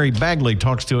Rep Larry Bagley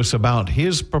talks to us about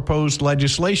his proposed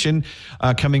legislation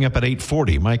coming up at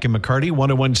 8:40. Mike and McCarty,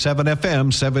 101.7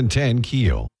 FM, 710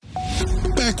 KEEL.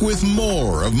 Back with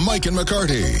more of Mike and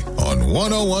McCarty on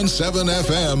 101.7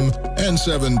 FM and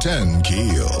 710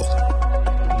 KEEL.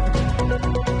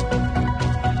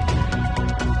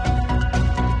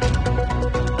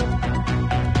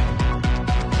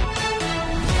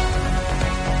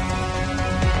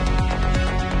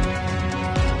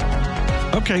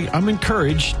 Okay, I'm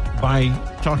encouraged by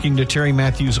talking to Terry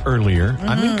Matthews earlier.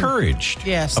 I'm encouraged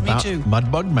Yes, me about too.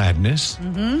 Mudbug Madness.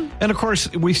 And of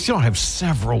course, we still have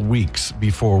several weeks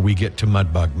before we get to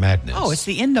Mudbug Madness. Oh, it's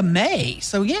the end of May.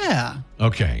 So, yeah.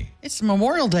 Okay. It's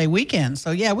Memorial Day weekend.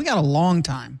 So, yeah, we got a long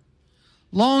time.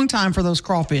 Long time for those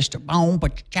crawfish to boom,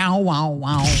 but chow, wow,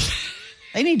 wow.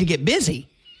 They need to get busy.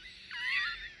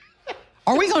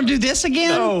 Are we going to do this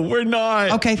again? No, we're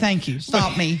not. Okay, thank you.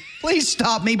 Stop me. Please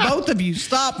stop me. Both of you,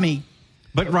 stop me.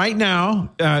 But right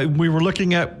now, we were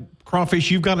looking at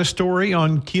crawfish. You've got a story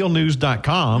on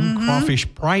keelnews.com.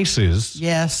 Crawfish prices.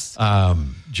 Yes.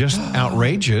 Just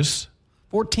outrageous.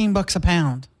 $14 a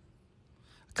pound.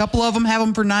 A couple of them have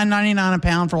them for $9.99 a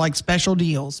pound for like special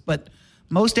deals, but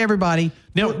most everybody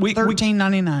Now,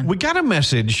 $13.99. We got a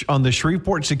message on the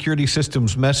Shreveport Security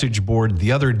Systems message board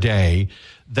the other day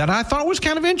that I thought was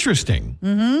kind of interesting.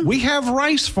 We have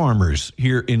rice farmers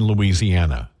here in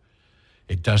Louisiana.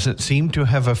 It doesn't seem to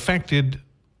have affected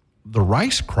the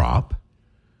rice crop.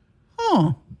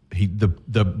 Oh,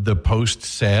 The post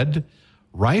said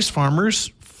rice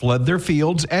farmers fled their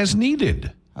fields as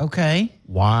needed. okay.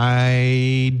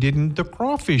 Why didn't the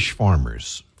crawfish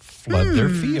farmers flood their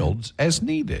fields as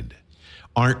needed?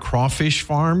 Aren't crawfish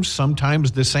farms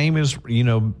sometimes the same as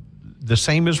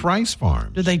rice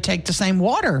farms? Do they take the same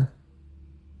water?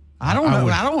 I don't know.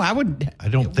 I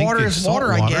don't think water it's is salt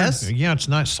water, I guess. Yeah, it's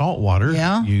not salt water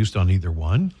Yeah. used on either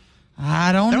one.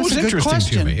 I don't know. That was It's a good interesting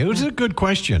question. to me. It was a good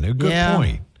question, a good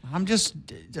point. I'm just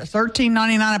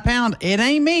 $13.99 a pound. It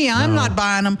ain't me. I'm not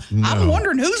buying them. I'm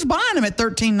wondering who's buying them at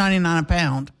 $13.99 a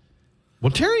pound.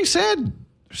 Well, Terry said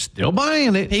still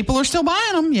buying it. People are still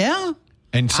buying them. Yeah.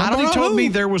 And somebody know told who. me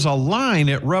there was a line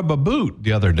at Rub-A-Boot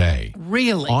the other day.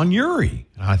 Really? On Uri.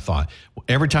 And I thought,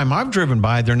 every time I've driven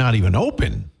by, they're not even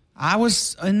open. I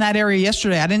was in that area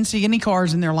yesterday. I didn't see any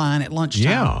cars in their line at lunchtime.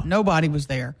 Yeah. Nobody was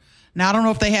there. Now, I don't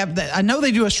know if they have that. I know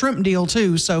they do a shrimp deal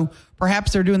too. So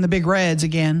perhaps they're doing the big reds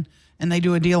again and they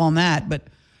do a deal on that. But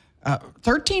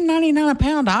 $13.99 a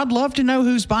pound. I'd love to know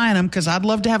who's buying them because I'd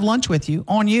love to have lunch with you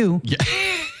on you.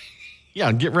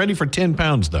 Yeah, get ready for 10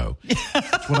 pounds, though.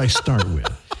 That's what I start with.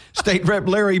 State Rep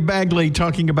Larry Bagley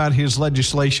talking about his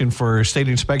legislation for state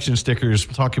inspection stickers.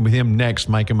 Talking with him next,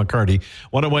 Mike and McCarty.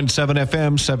 101.7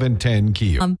 FM, 710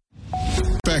 KEEL.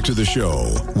 Back to the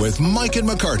show with Mike and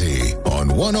McCarty on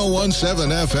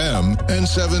 101.7 FM and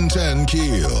 710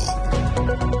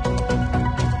 KEEL.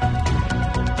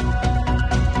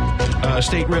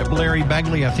 State Rep Larry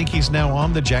Bagley, I think he's now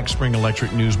on the Jack Spring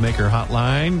Electric Newsmaker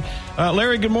hotline.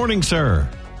 Larry, good morning, sir.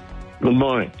 Good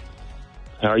morning.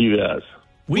 How are you guys?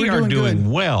 We We're are doing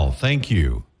good. well, thank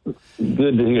you.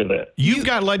 Good to hear that. You've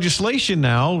got legislation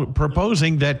now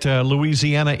proposing that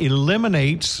Louisiana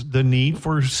eliminates the need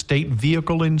for state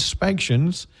vehicle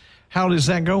inspections. How is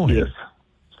that going? Yes.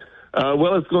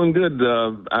 Well, it's going good.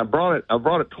 I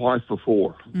brought it twice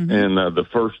before, and the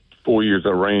first 4 years I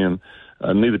ran,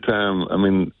 neither time. I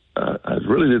mean, I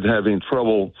really didn't have any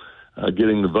trouble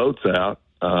getting the votes out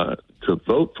to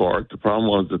vote for it. The problem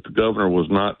was that the governor was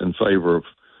not in favor of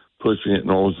pushing it,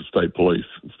 nor was the state police.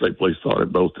 The state police fought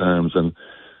it both times, and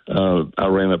I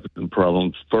ran up into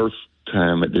problems. First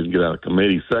time it didn't get out of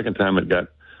committee. Second time it got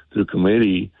through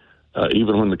committee,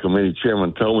 even when the committee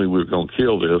chairman told me we were going to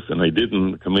kill this, and they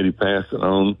didn't, the committee passed it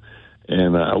on,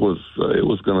 and it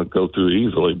was going to go through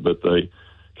easily, but they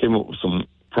came up with some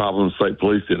problems state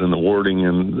police did in the wording,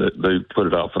 and they put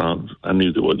it off, and I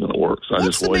knew that wasn't going to work, so I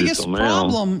just waited till now.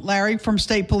 What's the biggest problem, Larry, from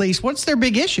state police? What's their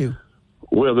big issue?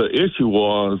 Well, the issue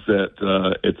was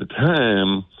that at the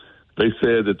time they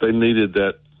said that they needed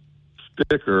that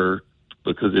sticker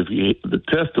because the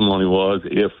testimony was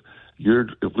if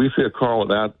we see a car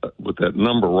with that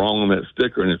number wrong on that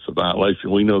sticker and it's a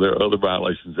violation, we know there are other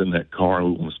violations in that car and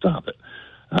we want to stop it.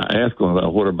 I asked them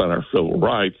about what about our civil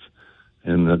rights,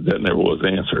 and that never was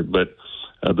answered. But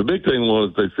the big thing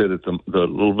was they said that the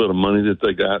little bit of money that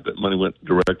they got, that money went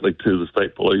directly to the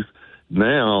state police.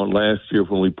 Now, last year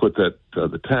when we put that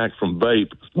the tax from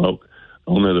vape smoke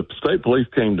on there, the state police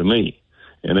came to me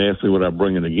and asked me would I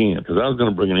bring it again, because I was going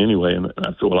to bring it anyway, and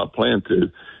I said, well, I plan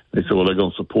to. They said, well, they're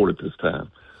going to support it this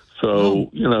time. So,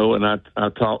 and I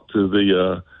talked to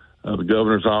the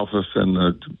governor's office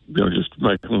and, just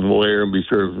make them aware and be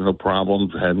sure there's no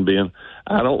problems. Hadn't been.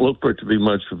 I don't look for it to be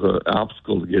much of an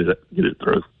obstacle to get it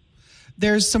through.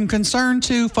 There's some concern,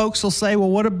 too. Folks will say, well,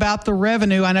 what about the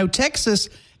revenue? I know Texas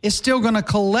is still going to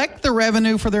collect the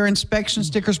revenue for their inspection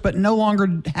stickers, but no longer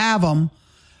have them.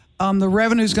 The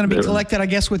revenue is going to be collected, I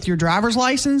guess, with your driver's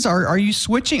license. Are you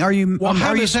switching? Are you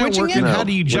switching it? And how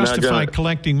do you justify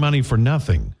collecting money for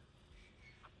nothing?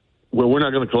 Well, we're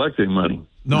not going to collect any money.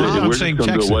 No, I'm saying Texas.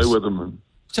 We're just going to do away with them.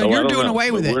 So you're doing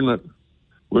away with it?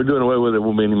 We're doing away with it. There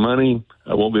won't be any money.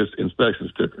 There won't be an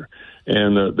inspection sticker.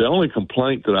 And the only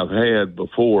complaint that I've had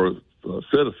before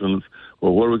citizens,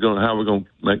 well, how are we going to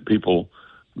make people,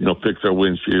 fix their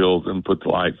windshields and put the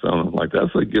lights on them? Like,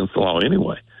 that's against the law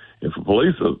anyway. If a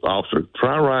police officer,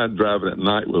 try driving at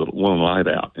night with one light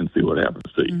out and see what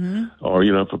happens to you. Mm-hmm. Or,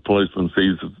 if a policeman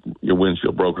sees your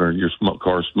windshield broken or your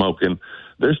car smoking,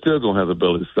 they're still going to have the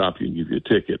ability to stop you and give you a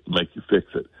ticket and make you fix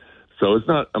it. So it's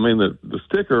not, the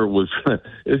sticker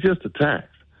it's just a tax.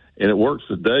 And it works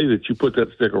the day that you put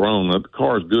that sticker on. The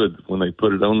car is good. When they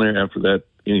put it on there, after that,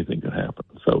 anything could happen.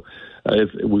 So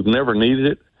we've never needed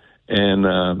it. And,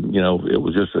 it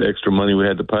was just the extra money we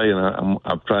had to pay, and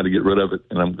I've tried to get rid of it,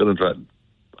 and I'm going to try.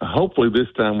 Hopefully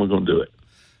this time we're going to do it.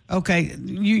 Okay.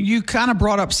 You kind of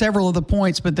brought up several of the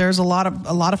points, but there's a lot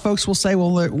of folks will say,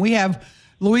 well,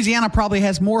 Louisiana probably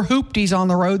has more hoopties on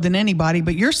the road than anybody,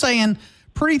 but you're saying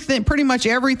pretty much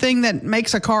everything that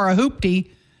makes a car a hoopty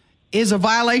is a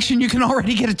violation you can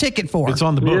already get a ticket for. It's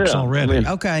on the books already.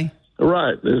 Okay.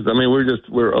 Right.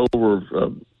 We're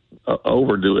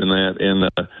overdoing that. And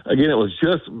again, it was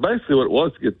just basically what it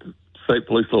was to get the state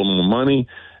police a little more money.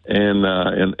 And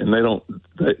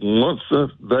once the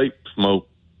vape smoke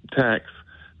tax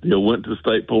deal went to the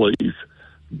state police,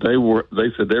 they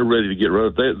said they're ready to get rid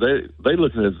of it. They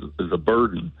look at it as a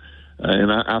burden.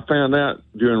 And I found out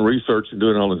during research and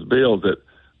doing all this bills that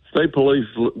state police,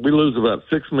 we lose about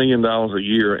 $6 million a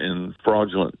year in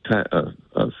fraudulent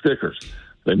stickers.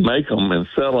 They make them and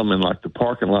sell them in like the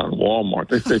parking lot in Walmart.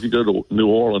 They say if you go to New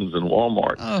Orleans and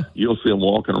Walmart, you'll see them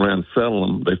walking around selling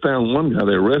them. They found one guy,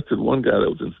 they arrested one guy that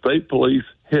was in state police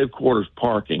headquarters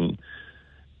parking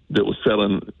that was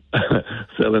selling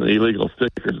illegal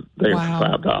stickers there for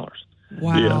 $5.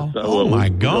 Wow. Yeah, so, my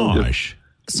gosh.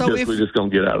 We're just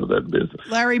going to get out of that business.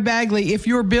 Larry Bagley, if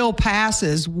your bill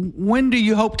passes, when do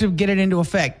you hope to get it into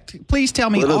effect? Please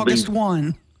tell me August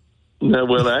 1. No,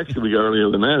 well, actually, earlier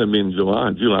than that, it'd be in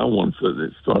July. July 1, so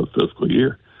it starts the fiscal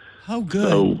year. Oh, good.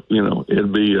 So,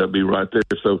 it'd be right there.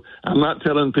 So I'm not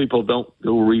telling people don't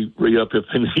go re-up if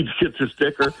they need to get their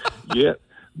sticker yet,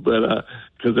 but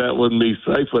because that wouldn't be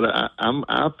safe. But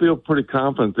I feel pretty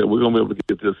confident that we're going to be able to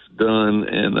get this done,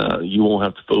 and you won't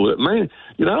have to fool it. I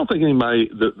don't think anybody,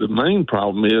 the main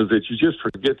problem is that you just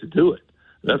forget to do it.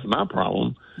 That's my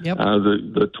problem. Yep.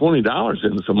 The $20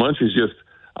 in so much is just,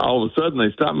 all of a sudden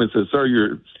they stopped me and said, sir,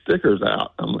 your sticker's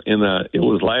out. It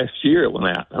was last year it went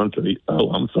out. I'm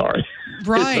sorry.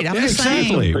 Right. I'm just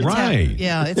exactly. saying. Right.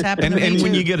 It's happened. And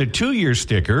when you get a 2-year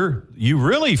sticker, you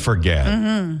really forget.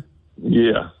 Mm-hmm.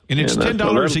 Yeah. And it's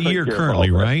 $10 a year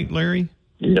currently, right, Larry?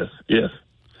 Yes.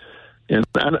 And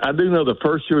I do know the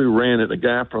first year we ran it, a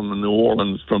guy from New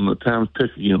Orleans, from the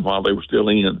Times-Picayune, while they were still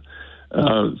in,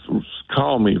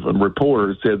 called me from a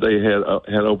reporter, said they had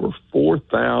over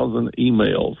 4,000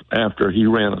 emails after he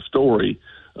ran a story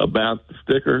about the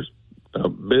stickers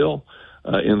bill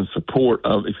in support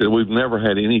of. He said we've never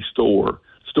had any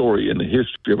story in the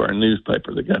history of our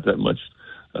newspaper that got that much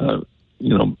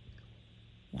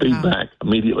feedback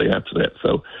immediately after that.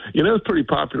 So it was a pretty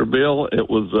popular bill. It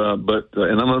was,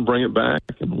 and I'm going to bring it back,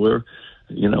 and we're,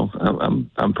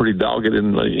 I'm pretty dogged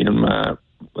in my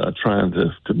trying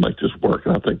to make this work,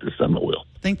 and I think this time it will.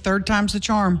 I think third time's the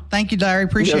charm. Thank you, Larry.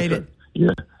 Appreciate it.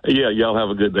 Yeah. Y'all have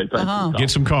a good day. Thank you. Get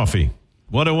some coffee.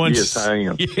 101. Yes, I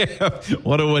am. Yeah.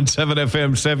 101.7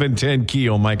 FM 710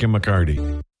 KEEL. Mike and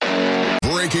McCarty.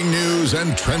 Breaking news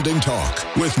and trending talk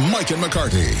with Mike and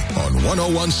McCarty on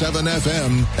 101.7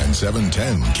 FM and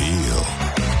 710 KEEL.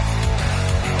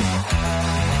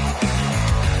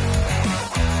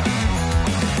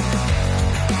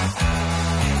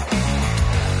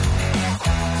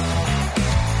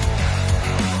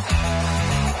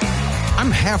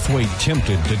 I'm halfway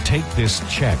tempted to take this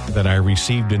check that I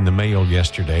received in the mail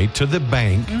yesterday to the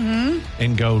bank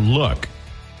and go, look,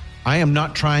 I am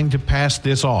not trying to pass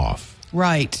this off.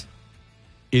 Right.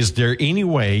 Is there any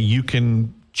way you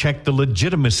can check the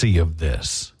legitimacy of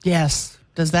this? Yes.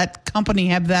 Does that company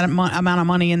have that amount of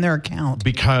money in their account?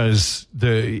 Because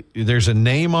there's a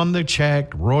name on the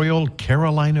check, Royal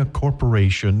Carolina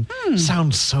Corporation.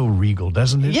 Sounds so regal,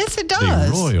 doesn't it? Yes, it does.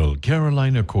 The Royal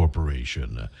Carolina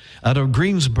Corporation out of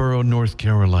Greensboro, North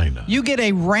Carolina. You get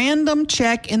a random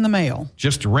check in the mail.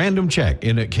 Just a random check.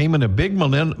 And it came in a big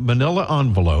manila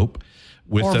envelope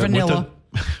with vanilla.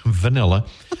 Vanilla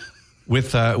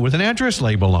with an address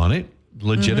label on it.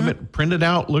 Legitimate, printed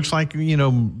out, looks like,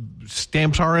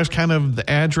 Stamps R Us kind of the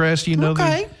address,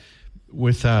 Okay.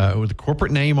 with a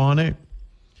corporate name on it.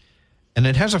 And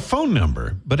it has a phone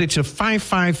number, but it's a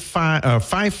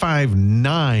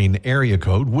 559 area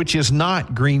code, which is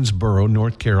not Greensboro,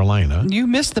 North Carolina. You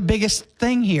missed the biggest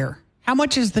thing here. How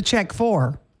much is the check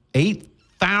for?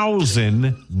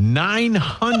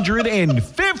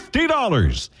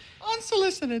 $8,950.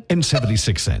 Unsolicited. And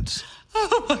 76 cents.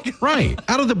 Oh, my God. Right,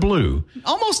 out of the blue.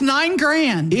 Almost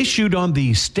 $9,000. Issued on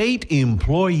the State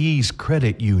Employees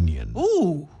Credit Union.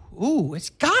 Ooh, it's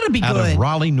got to be out good. of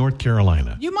Raleigh, North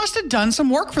Carolina. You must have done some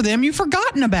work for them you've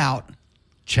forgotten about.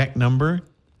 Check number,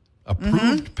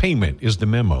 approved payment is the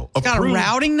memo. It's got a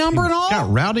routing number and all? It's got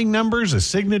routing numbers, a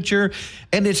signature,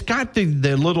 and it's got the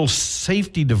little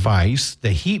safety device,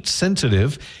 the heat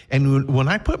sensitive. And when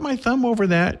I put my thumb over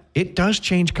that, it does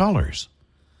change colors.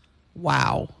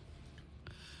 Wow.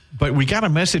 But we got a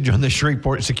message on the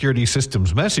Shreveport Security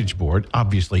Systems message board.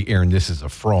 Obviously, Aaron, this is a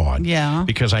fraud. Yeah.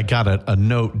 Because I got a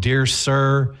note, Dear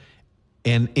Sir,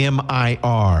 and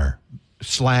MIR/Mur.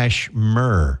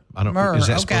 I don't know. Is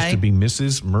that supposed to be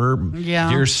Mrs. Mur? Yeah.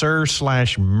 Dear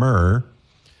Sir/Mur.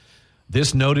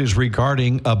 This note is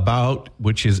regarding about,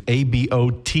 which is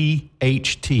ABOTHT,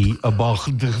 about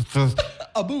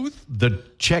a booth. The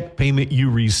check payment you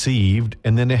received,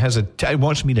 and then it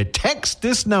wants me to text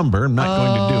this number. I'm not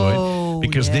going to do it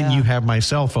because then you have my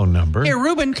cell phone number. Here,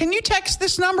 Ruben, can you text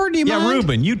this number? Do you mind? Yeah,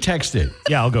 Ruben, you text it.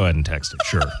 Yeah, I'll go ahead and text it.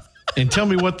 Sure. And tell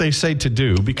me what they say to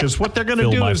do, because what they're going to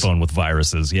do Fill my is phone with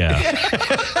viruses. Yeah.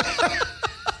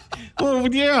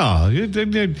 Well, yeah.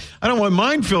 I don't want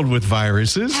mine filled with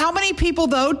viruses. How many people,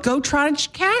 though, go try to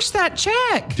cash that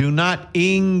check? Do not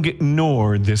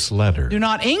ignore this letter. Do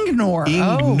not ignore.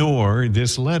 Ignore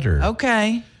this letter.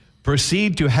 Okay.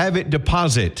 Proceed to have it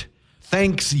deposit.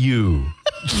 Thanks you.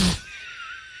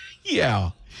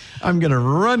 Yeah. I'm going to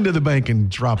run to the bank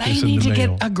and drop this in the mail. They need to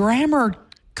get a grammar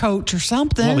coach or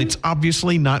something. Well, it's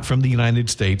obviously not from the United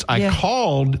States. I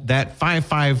called that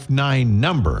 559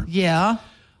 number. Yeah.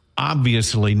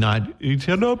 Obviously not. He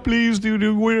said, no, please do.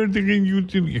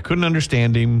 You couldn't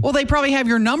understand him. Well, they probably have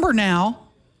your number now.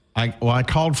 I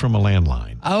called from a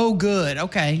landline. Oh, good.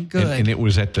 Okay, good. And it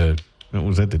was at the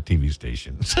TV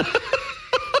station.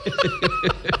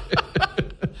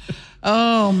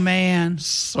 Oh, man.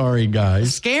 Sorry,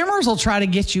 guys. Scammers will try to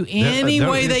get you any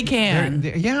way they can.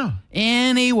 Yeah.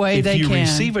 Any way they can. If you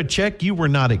receive a check you were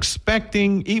not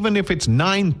expecting, even if it's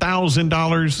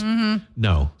 $9,000,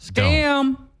 no.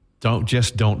 Scam. Don't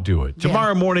do it.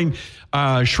 Tomorrow morning,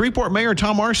 Shreveport Mayor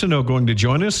Tom Arsenault going to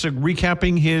join us,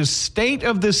 recapping his State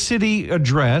of the City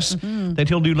address that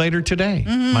he'll do later today.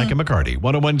 Mike and McCarty,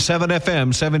 101.7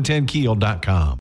 FM, 710KEEL.com.